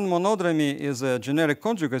 then monodromy is a generic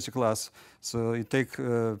conjugacy class. So you take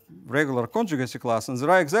regular conjugacy class, and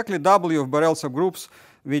there are exactly W of Borel subgroups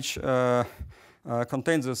which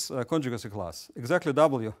contains this conjugacy class, exactly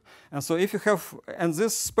W. And so if you have, and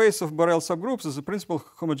this space of Borel subgroups is a principal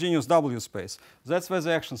homogeneous W space. That's where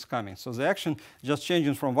the action is coming. So the action just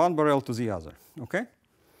changing from one Borel to the other. Okay.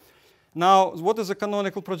 Now, what is a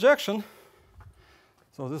canonical projection?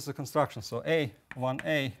 So this is a construction. So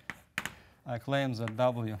A1A, I claim that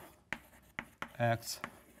W acts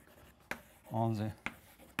on the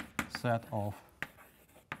set of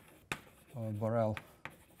Borel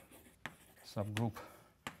subgroup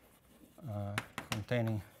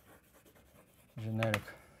containing generic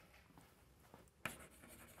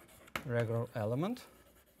regular element.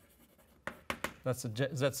 That's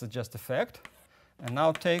a just effect. And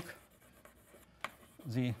now take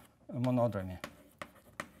the monodromy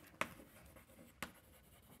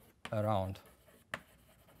around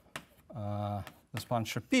this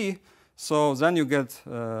puncture P. So then you get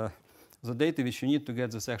the data which you need to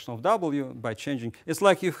get this action of W by changing. It's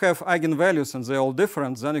like you have eigenvalues and they're all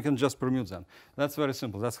different, then you can just permute them. That's very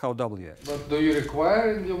simple. That's how W acts. But do you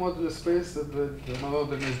require in your modular space that the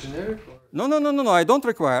monodromy is generic? Or? No, I don't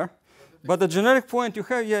require. But the generic point you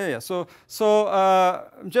have, yeah. So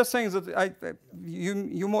I'm just saying that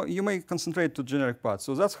you may concentrate to generic part.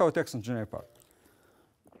 So that's how it acts on generic part.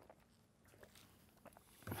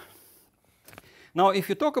 Now, if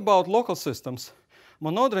you talk about local systems,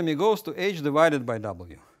 monodromy goes to H divided by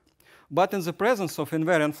W. But in the presence of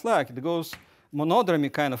invariant flag, it goes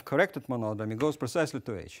monodromy, kind of corrected monodromy, goes precisely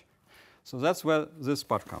to H. So that's where this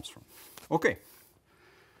part comes from. OK.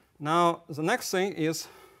 Now, the next thing is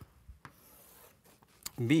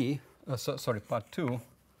part 2,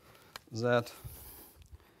 that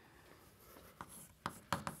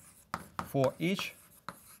for each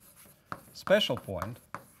special point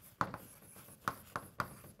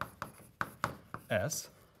S,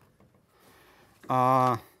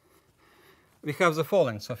 we have the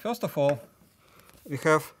following. So first of all, we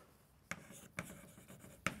have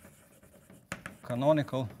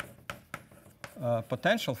canonical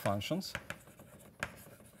potential functions.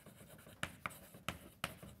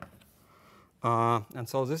 And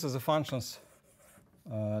so this is the functions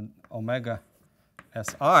omega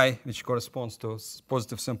Si, which corresponds to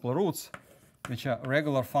positive simple roots, which are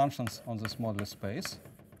regular functions on this modular space.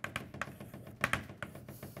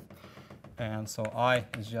 And so I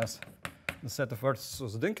is just the set of vertices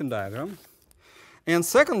of the Dynkin diagram. And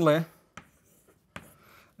secondly,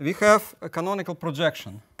 we have a canonical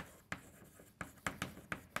projection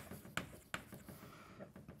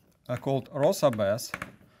called rho sub S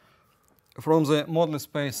from the modular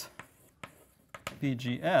space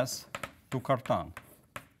PGS to Cartan.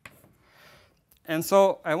 And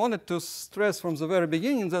so I wanted to stress from the very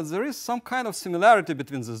beginning that there is some kind of similarity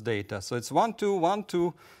between this data. So it's 1, 2, 1,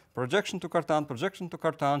 2, projection to Cartan, projection to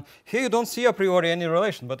Cartan. Here you don't see a priori any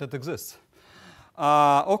relation, but it exists.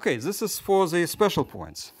 OK, this is for the special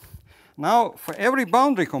points. Now, for every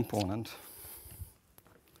boundary component,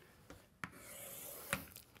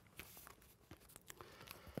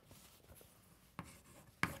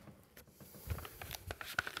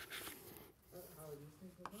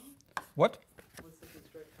 what?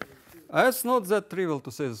 It's not that trivial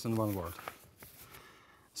to say this in one word.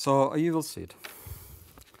 So you will see it.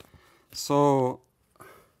 So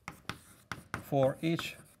for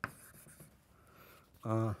each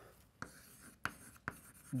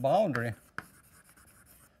boundary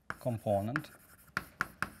component,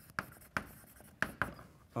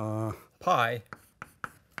 pi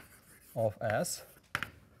of S,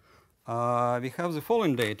 we have the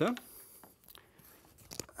following data.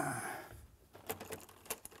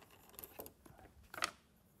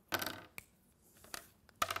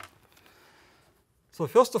 So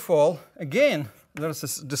first of all, again, there's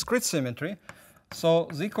this discrete symmetry. So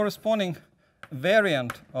the corresponding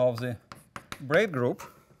variant of the braid group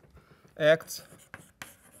acts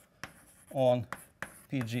on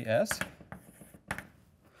PGS.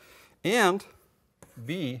 And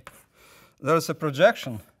B, there is a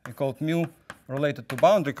projection we call it mu related to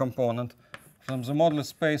boundary component from the modular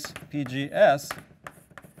space PGS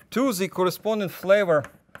to the corresponding flavor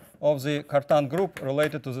of the Cartan group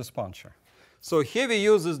related to this puncture. So here we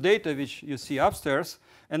use this data which you see upstairs.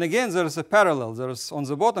 And again, there is a parallel. There is on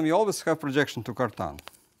the bottom, you always have projection to Cartan.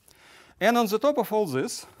 And on the top of all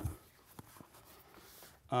this,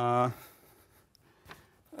 we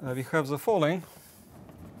have the following,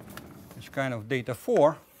 which kind of data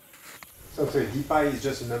 4. So sorry, d pi is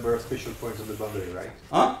just a number of spatial points on the boundary, right?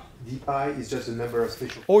 Huh? D pi is just a number of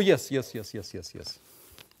spatial points. Oh, yes, yes, yes, yes, yes, yes.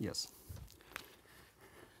 Yes.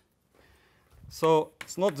 So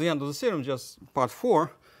it's not the end of the theorem, just part 4,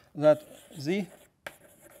 that the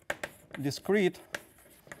discrete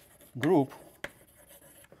group,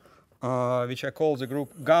 which I call the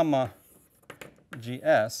group gamma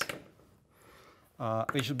GS,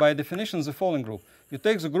 which is by definition is the following group. You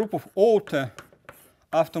take the group of odd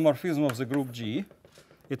automorphism of the group G.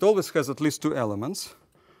 It always has at least 2 elements,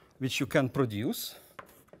 which you can produce.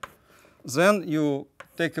 Then you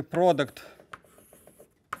take a product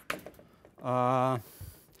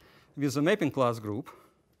with a mapping class group.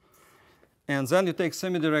 And then you take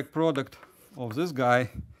semi-direct product of this guy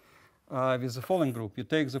with the following group. You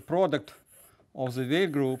take the product of the Weil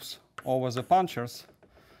groups over the punctures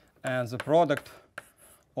and the product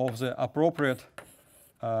of the appropriate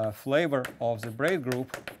flavor of the braid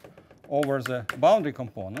group over the boundary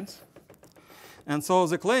components. And so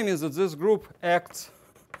the claim is that this group acts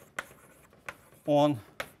on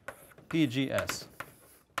PGS.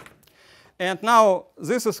 And now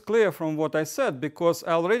this is clear from what I said, because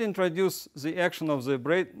I already introduced the action of the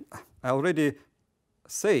braid. I already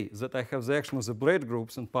say that I have the action of the braid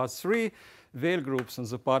groups in part 3, Weil groups in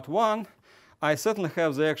the part 1. I certainly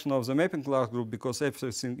have the action of the mapping class group because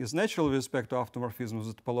everything is natural with respect to automorphism of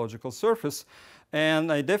the topological surface.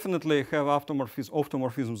 And I definitely have automorphism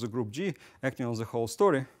of the group G acting on the whole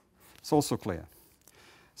story. It's also clear.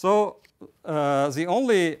 So the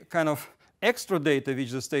only kind of extra data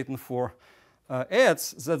which the statement 4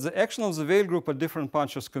 adds that the action of the Weil group at different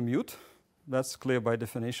punctures commute. That's clear by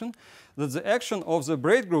definition. That the action of the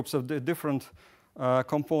braid groups of the different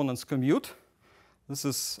components commute. This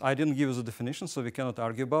is, I didn't give you the definition, so we cannot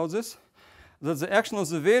argue about this. That the action of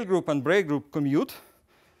the Weil group and braid group commute.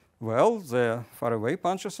 Well, they're far away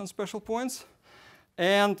punctures and special points.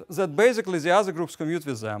 And that basically the other groups commute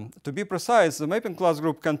with them. To be precise, the mapping class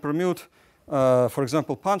group can permute, for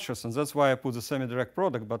example, punctures, and that's why I put the semi-direct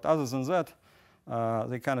product. But other than that,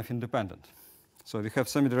 they're kind of independent. So we have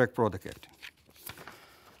semi-direct product acting.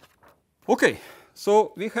 OK,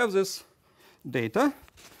 so we have this data.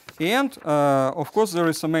 And of course, there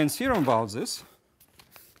is a main theorem about this.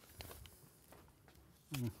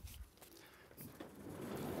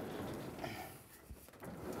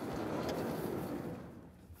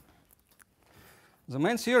 The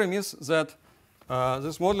main theorem is that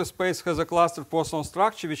this modular space has a clustered Poisson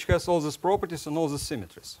structure which has all these properties and all the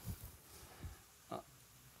symmetries.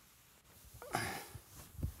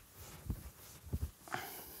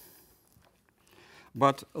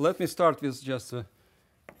 But let me start with just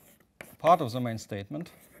part of the main statement.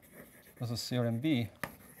 This is theorem B.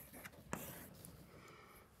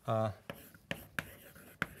 The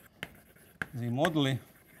moduli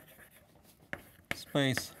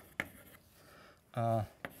space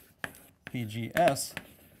PGS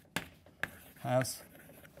has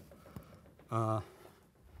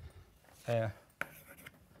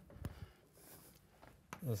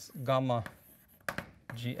this gamma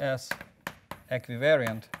GS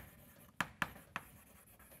equivariant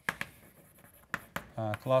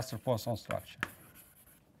cluster Poisson structure.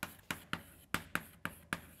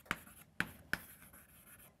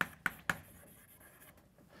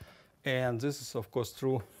 And this is, of course,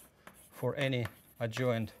 true for any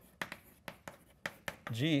adjoint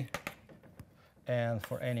G and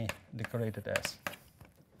for any decorated S.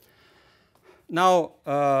 Now,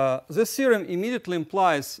 this theorem immediately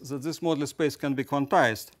implies that this modular space can be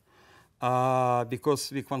quantized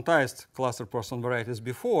because we quantized cluster Poisson varieties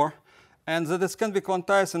before, and that it can be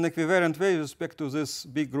quantized in equivariant way with respect to this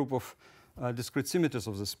big group of discrete symmetries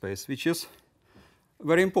of the space, which is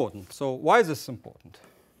very important. So why is this important?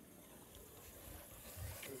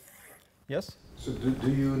 Yes? So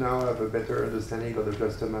do you now have a better understanding of the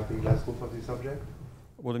cluster mapping class group of this object?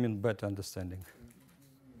 What do you mean better understanding?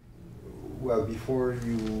 Well, before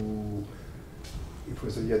you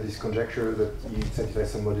you had this conjecture that you satisfy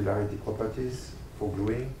some modularity properties for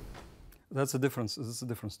gluing. That's a difference. This is a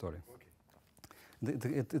different story.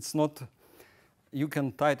 Okay. It's not. You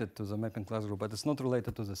can tie it to the mapping class group, but it's not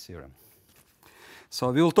related to the theorem.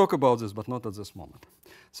 So we will talk about this, but not at this moment.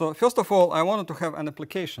 So first of all, I wanted to have an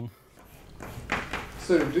application.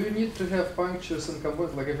 So do you need to have punctures and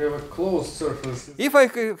components? Like if you have a closed surface?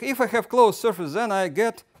 If I have closed surface, then I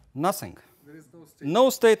get nothing. There is no statement. No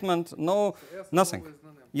statement, no So S nothing. is always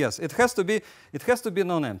non-empty. Yes, it has to be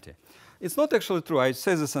non-empty. It's not actually true. I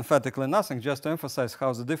say this emphatically nothing just to emphasize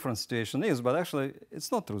how the different situation is, but actually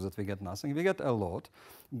it's not true that we get nothing. We get a lot,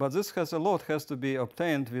 but this lot has to be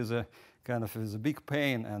obtained with a kind of with a big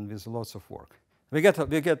pain and with lots of work. We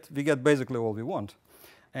get basically all we want,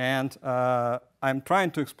 and I'm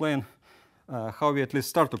trying to explain how we at least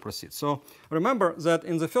start to proceed. So remember that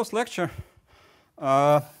in the first lecture,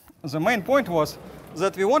 the main point was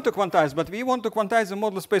that we want to quantize, but we want to quantize the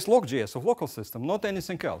modular space log.js of local system, not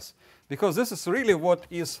anything else, because this is really what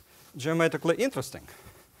is geometrically interesting.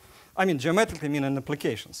 I mean, geometrically meaning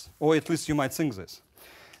applications, or at least you might think this.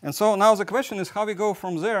 And so now the question is how we go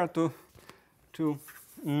from there to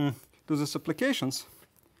these applications.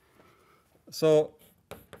 So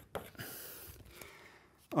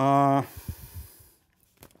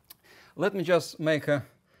let me just make a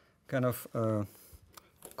kind of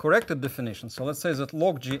corrected definition. So let's say that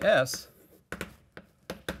log.js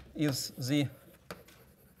is the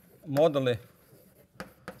moduli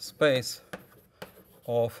space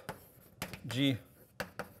of G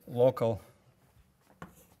local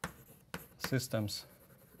systems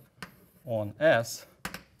on S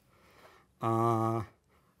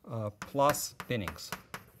plus pinnings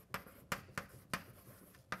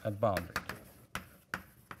at boundary.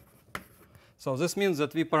 So this means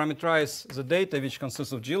that we parameterize the data which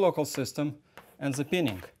consists of G local system and the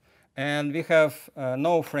pinning. And we have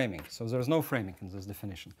no framing. So there is no framing in this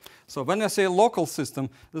definition. So when I say local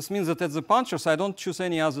system, this means that at the punctures I don't choose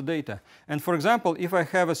any other data. And for example, if I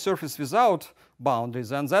have a surface without boundaries,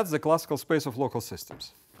 then that's the classical space of local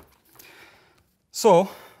systems. So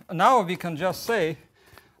now we can just say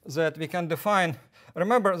that we can define.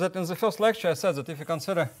 Remember that in the first lecture I said that if you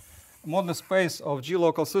consider modular space of G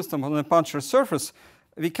local system on a puncture surface,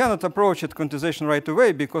 we cannot approach it quantization right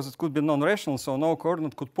away because it could be non-rational, so no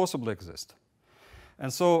coordinate could possibly exist.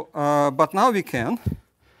 And so, but now we can,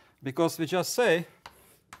 because we just say,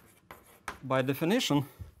 by definition,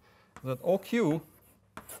 that OQ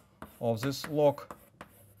of this log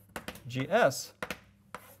GS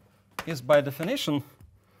is by definition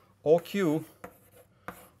OQ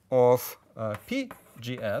of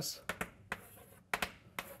PGS.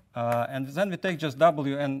 And then we take just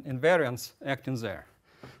W and invariants acting there.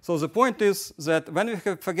 So the point is that when we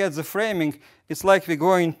forget the framing, it's like we're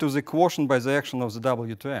going to the quotient by the action of the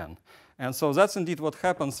W to N. And so that's indeed what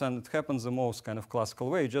happens, and it happens the most kind of classical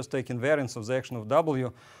way. You just take invariance of the action of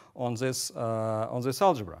W on this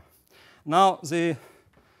algebra. Now the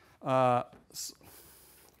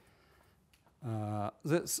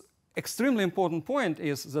this extremely important point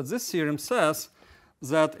is that this theorem says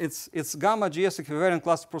that it's gamma GS equivariant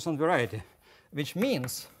cluster Poisson variety, which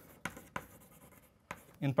means,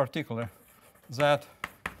 in particular, that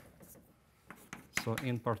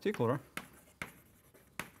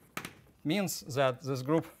means that this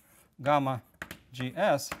group gamma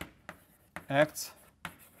GS acts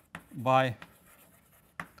by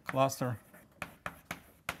cluster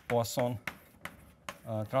Poisson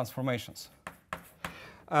transformations.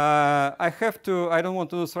 I don't want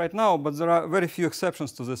to do this right now, but there are very few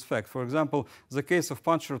exceptions to this fact. For example, the case of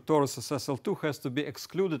puncture torus SL2 has to be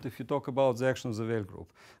excluded if you talk about the action of the Weyl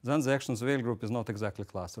group. Then the action of the Weyl group is not exactly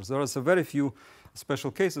clusters. There are very few special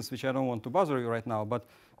cases which I don't want to bother you right now, but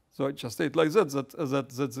so I just state like that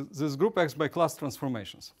this group acts by cluster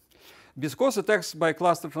transformations. Because it acts by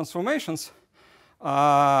cluster transformations,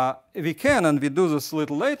 we can, and we do this a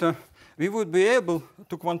little later, we would be able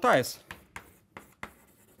to quantize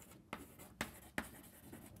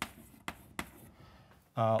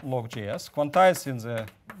log.js, quantize in the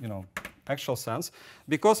actual sense,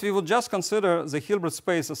 because we would just consider the Hilbert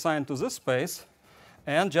space assigned to this space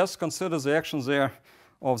and just consider the actions there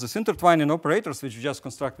of these intertwining operators which we just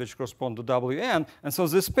construct which correspond to Wn. And so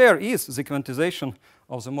this pair is the quantization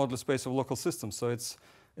of the modular space of local systems. So it's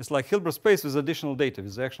like Hilbert space with additional data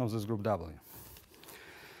with the action of this group W.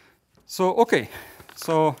 So OK,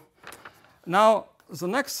 so now the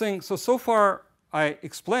next thing, so far I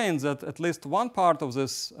explained that at least one part of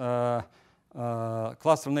this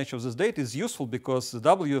cluster nature of this data is useful because the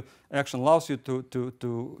W action allows you to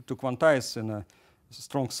quantize in a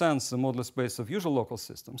strong sense the modular space of usual local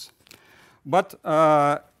systems. But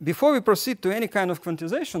before we proceed to any kind of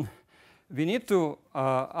quantization, we need to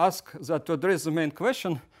ask that to address the main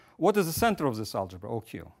question, what is the center of this algebra,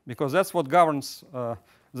 OQ? Because that's what governs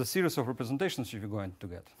the series of representations you're going to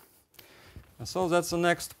get. And so that's the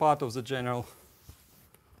next part of the general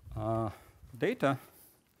data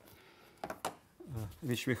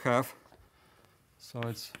which we have. So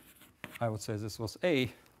it's, I would say this was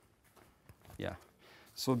A. Yeah.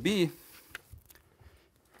 So B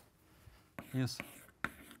is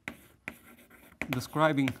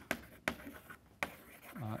describing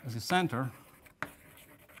the center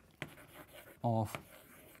of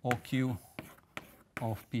OQ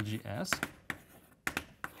of PGS.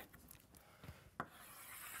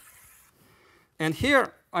 And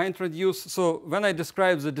here I introduce, so when I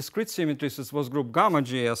describe the discrete symmetries, it was group gamma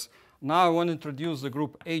GS. Now I want to introduce the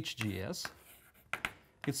group HGS.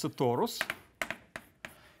 It's a torus,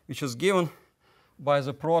 which is given by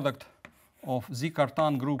the product of Z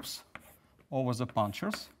Cartan groups over the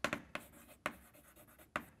punctures,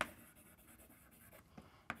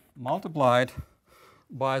 multiplied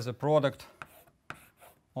by the product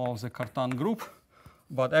of the Cartan group,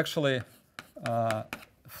 but actually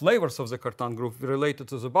flavors of the Cartan group related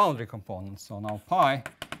to the boundary components. So now pi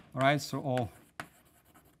writes through all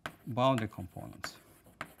boundary components.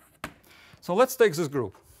 So let's take this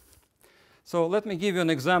group. So let me give you an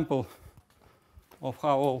example of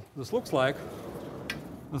how all this looks like.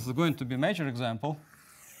 This is going to be a major example,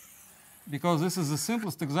 because this is the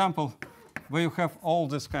simplest example where you have all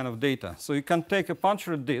this kind of data. So you can take a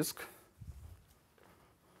punctured disk.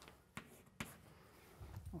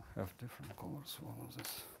 I have different colors for all of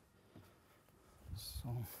this. So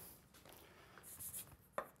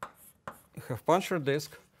you have punctured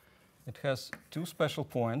disk. It has two special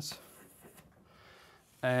points.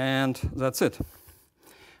 And that's it.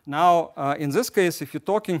 Now, in this case, if you're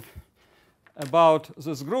talking about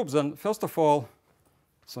this group, then first of all,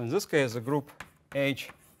 so in this case, the group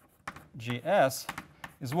HGS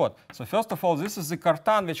is what? So first of all, this is the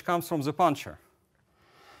Cartan which comes from the puncture.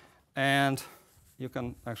 And you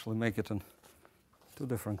can actually make it in two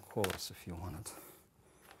different colors if you want it.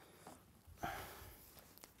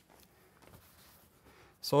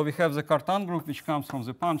 So we have the Cartan group which comes from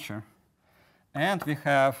the puncture. And we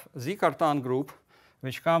have the Cartan group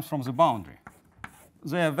which comes from the boundary.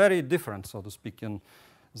 They are very different, so to speak, in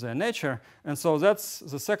their nature. And so that's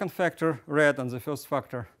the second factor, red, and the first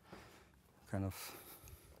factor, kind of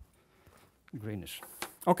greenish.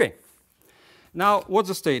 OK. Now, what's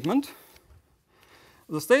the statement?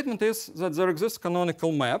 The statement is that there exists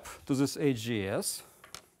canonical map to this HGS.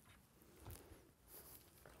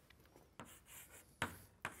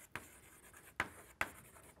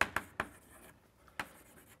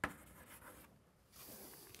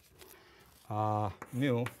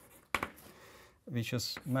 Mu, which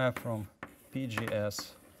is map from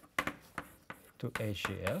PGS to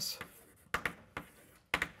HGS.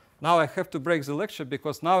 Now I have to break the lecture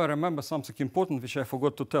because now I remember something important which I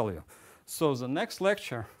forgot to tell you. So the next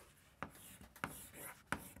lecture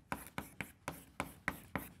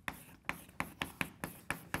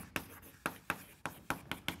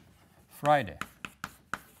Friday,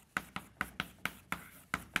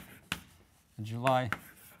 July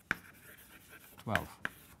 12.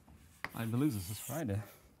 I believe this is Friday.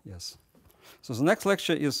 Yes. So the next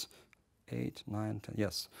lecture is 8, 9, 10.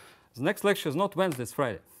 Yes. The next lecture is not Wednesday, it's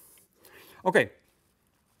Friday. OK.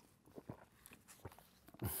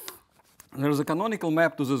 There is a canonical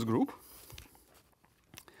map to this group,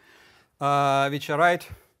 which I write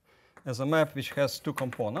as a map which has two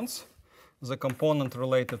components, the component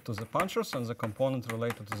related to the punctures and the component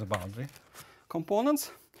related to the boundary components.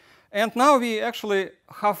 And now we actually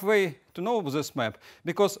halfway to know this map,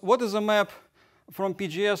 because what is a map from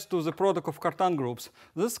PGS to the product of Cartan groups?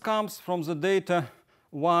 This comes from the data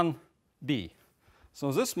 1b.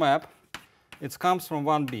 So this map, it comes from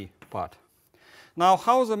 1b part. Now,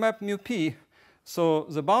 how is the map mu p? So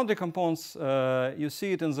the boundary components, you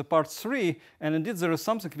see it in the part 3, and indeed there is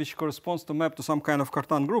something which corresponds to map to some kind of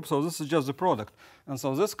Cartan group. So this is just the product. And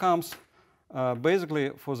so this comes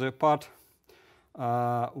basically for the part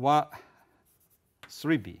 3b.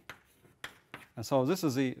 And so this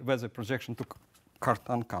is where the projection to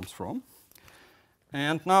Cartan comes from.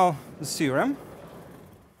 And now the theorem.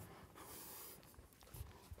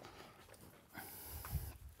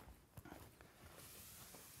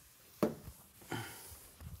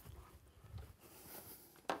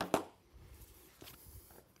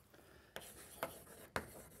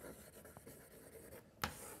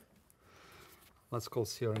 Let's call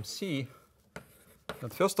theorem C.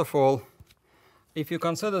 But first of all, if you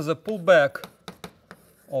consider the pullback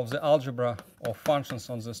of the algebra of functions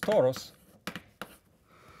on this torus.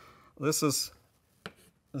 This is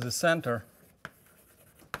the center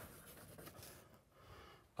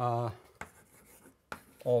of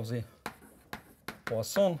the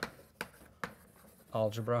Poisson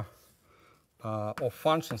algebra of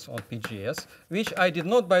functions on PGS, which I did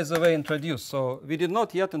not, by the way, introduce. So we did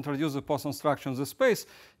not yet introduce the Poisson structure in this space,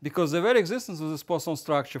 because the very existence of this Poisson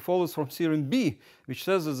structure follows from theorem B, which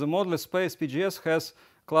says that the modular space PGS has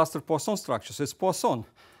cluster Poisson structures. It's Poisson.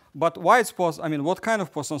 But why it's Poisson, I mean, what kind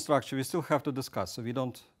of Poisson structure, we still have to discuss, so we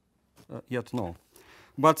don't yet know.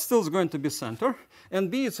 But still it's going to be center.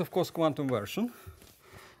 And B is, of course, quantum version,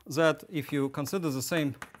 that if you consider the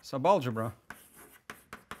same subalgebra,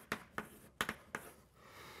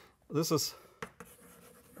 this is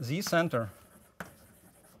the center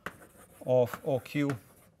of OQ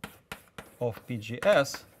of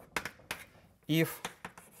PGS if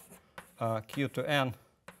Q to n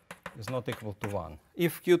is not equal to 1.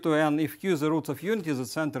 If Q to n, if Q is the root of unity, the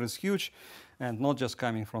center is huge and not just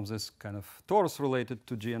coming from this kind of torus related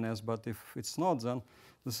to GNS, but if it's not, then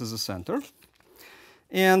this is the center.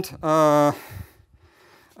 And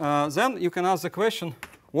then you can ask the question,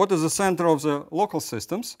 what is the center of the local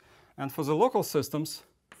systems? And for the local systems,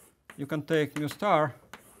 you can take mu star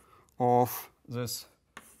of this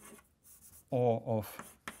O of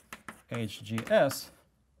HGS,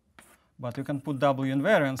 but you can put W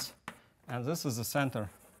invariance, and this is the center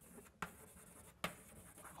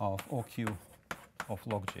of OQ of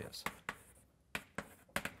log GS.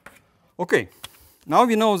 Okay, now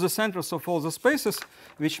we know the centers of all the spaces,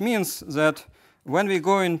 which means that when we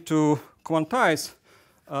go into quantize,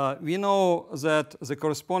 we know that the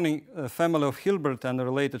corresponding family of Hilbert and the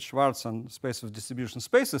related Schwarz and space of distribution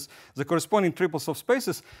spaces, the corresponding triples of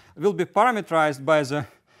spaces will be parameterized by the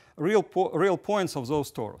real points of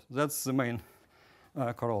those torus. That's the main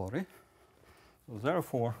corollary. So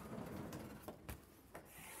therefore,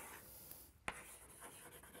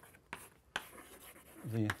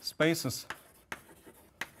 the spaces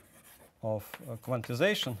of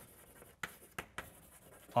quantization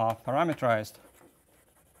are parameterized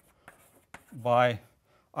by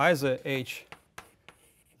either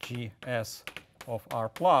HGS of R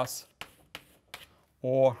plus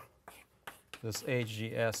or this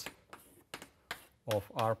HGS of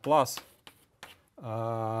R plus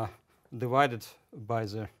divided by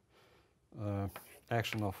the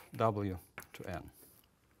action of W to n.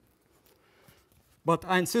 But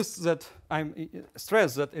I insist that I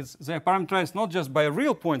stress that they are parameterized not just by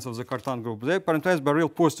real points of the Cartan group, they are parameterized by real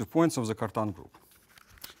positive points of the Cartan group.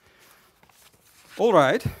 All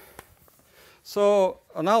right. So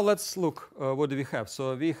now let's look what do we have.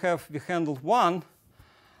 So we handled 1.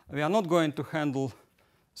 We are not going to handle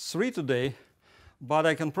 3 today, but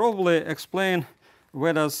I can probably explain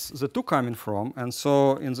where does the 2 coming from. And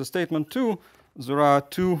so in the statement 2, there are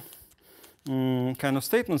 2 kind of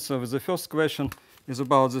statements. So the first question is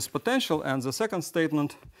about this potential, and the second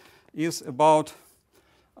statement is about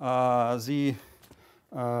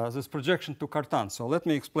this projection to Cartan. So let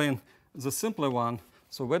me explain the simpler one.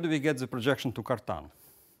 So where do we get the projection to Cartan?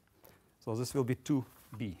 So this will be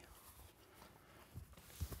 2b.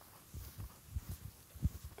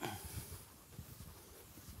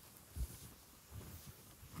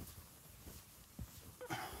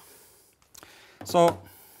 So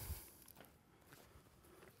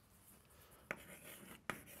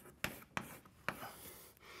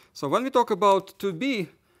when we talk about 2b,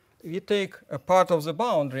 we take a part of the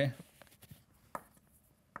boundary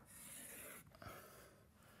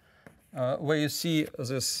where you see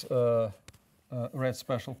this red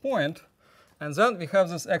special point, and then we have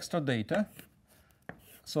this extra data.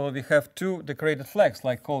 So we have 2 decorated flags,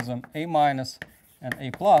 like call them A minus and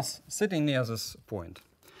A plus, sitting near this point.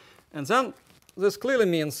 And then this clearly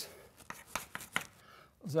means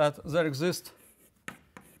that there exists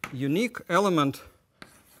unique element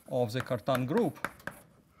of the Cartan group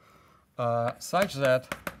such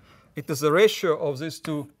that it is a ratio of these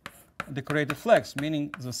 2 decorated flags,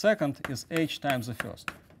 meaning the second is H times the first.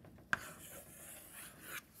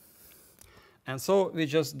 And so we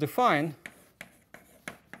just define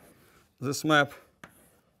this map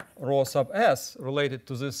rho sub S related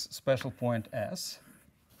to this special point S,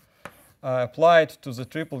 applied to the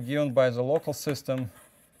triple given by the local system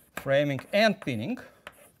framing and pinning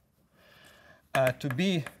to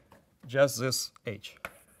be just this H.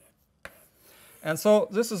 And so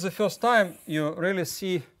this is the first time you really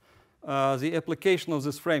see the application of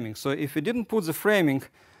this framing. So if we didn't put the framing,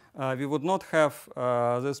 we would not have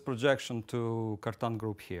this projection to Cartan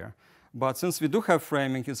group here. But since we do have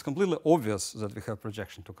framing, it's completely obvious that we have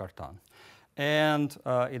projection to Cartan. And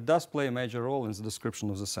it does play a major role in the description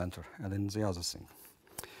of the center and in the other thing.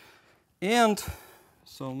 And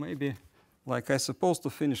so maybe, like I'm supposed to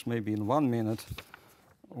finish maybe in 1 minute.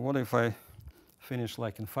 What if I finish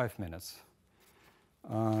like in 5 minutes?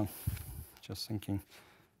 Just thinking,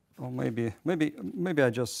 or maybe I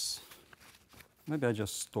just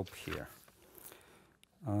stop here.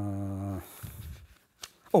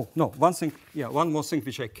 Oh no, one thing, yeah, one more thing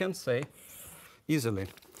which I can say easily.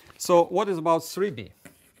 So what is about 3b?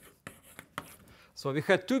 So we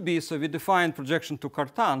had 2b, so we defined projection to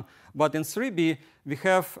Cartan, but in 3b we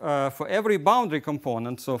have for every boundary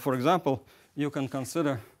component. So for example, you can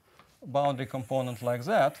consider a boundary component like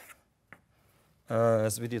that,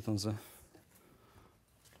 as we did on the.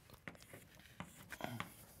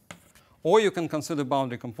 Or you can consider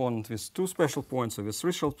boundary component with 2 special points or with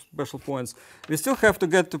 3 special points. We still have to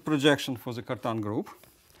get to projection for the Cartan group.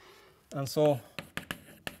 And so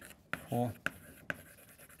for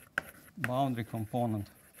boundary component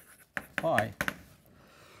pi,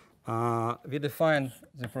 we define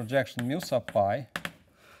the projection mu sub pi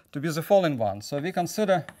to be the following one. So we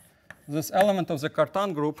consider this element of the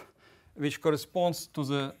Cartan group which corresponds to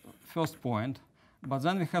the first point, but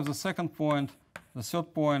then we have the second point, the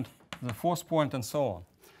third point, the fourth point, and so on.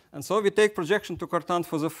 And so we take projection to Cartan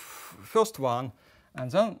for the first one, and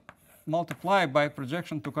then multiply by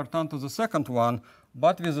projection to Cartan to the second one,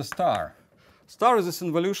 but with a star. Star is this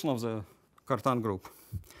involution of the Cartan group.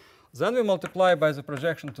 Then we multiply by the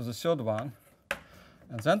projection to the third one,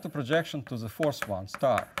 and then to projection to the fourth one,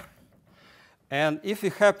 star. And if we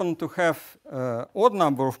happen to have odd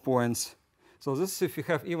number of points, so this is if we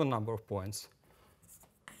have even number of points.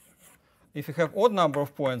 If we have odd number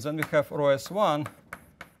of points, then we have rho s1,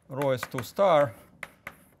 rho s2 star,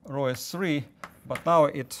 rho s3, but now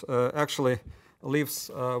it actually lives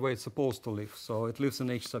where it's supposed to live. So it lives in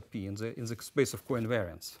H sub p, in the space of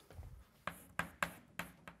coinvariance.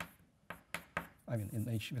 I mean, in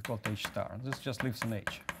H, we call it H star. This just lives in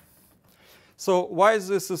H. So why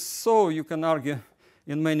this is so, you can argue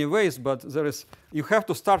in many ways, but you have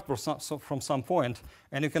to start from some point,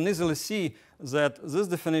 and you can easily see that this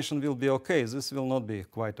definition will be okay. This will not be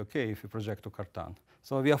quite okay if you project to Cartan.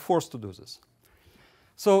 So we are forced to do this.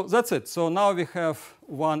 So that's it. So now we have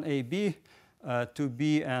 1ab,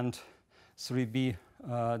 2b, and 3b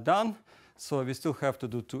done. So we still have to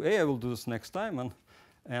do 2a. I will do this next time,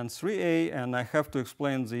 and 3a, and I have to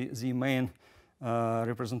explain the main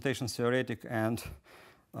representation theoretic and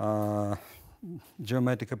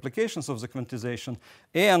geometric applications of the quantization.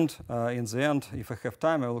 And in the end, if I have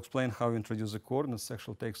time, I will explain how you introduce the coordinates. It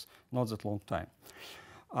actually takes not that long time.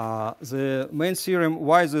 The main theorem,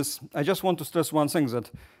 why this, I just want to stress one thing,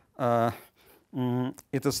 that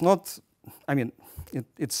it is not, I mean,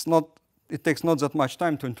 it takes not that much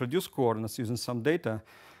time to introduce coordinates using some data,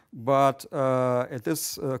 but it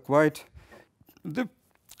is quite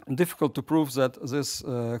difficult to prove that these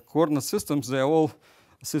coordinate systems, they all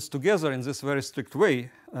sit together in this very strict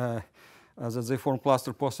way, that they form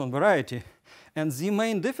cluster Poisson variety. And the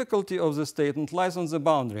main difficulty of the statement lies on the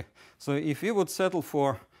boundary. So if we would settle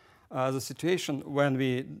for the situation when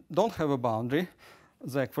we don't have a boundary,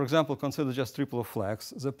 like for example, consider just triple of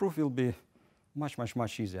flags, the proof will be much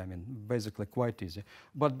easier. I mean, basically quite easy.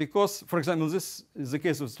 But because, for example, this is the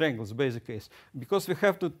case of triangles, the basic case, because we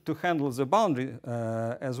have to handle the boundary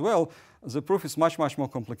as well, the proof is much more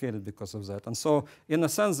complicated because of that. And so, in a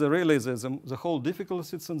sense, the whole difficulty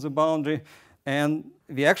sits in the boundary, and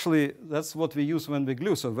we actually, that's what we use when we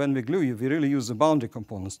glue. So when we glue, we really use the boundary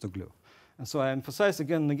components to glue. And so I emphasize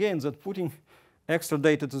again and again that putting extra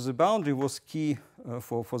data to the boundary was key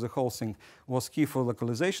for the whole thing, was key for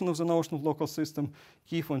localization of the notion of local system,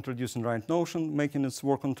 key for introducing right notion, making it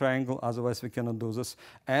work on triangle, otherwise we cannot do this.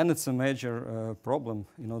 And it's a major problem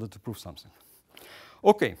in order to prove something.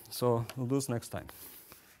 Okay, so we'll do this next time.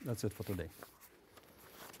 That's it for today.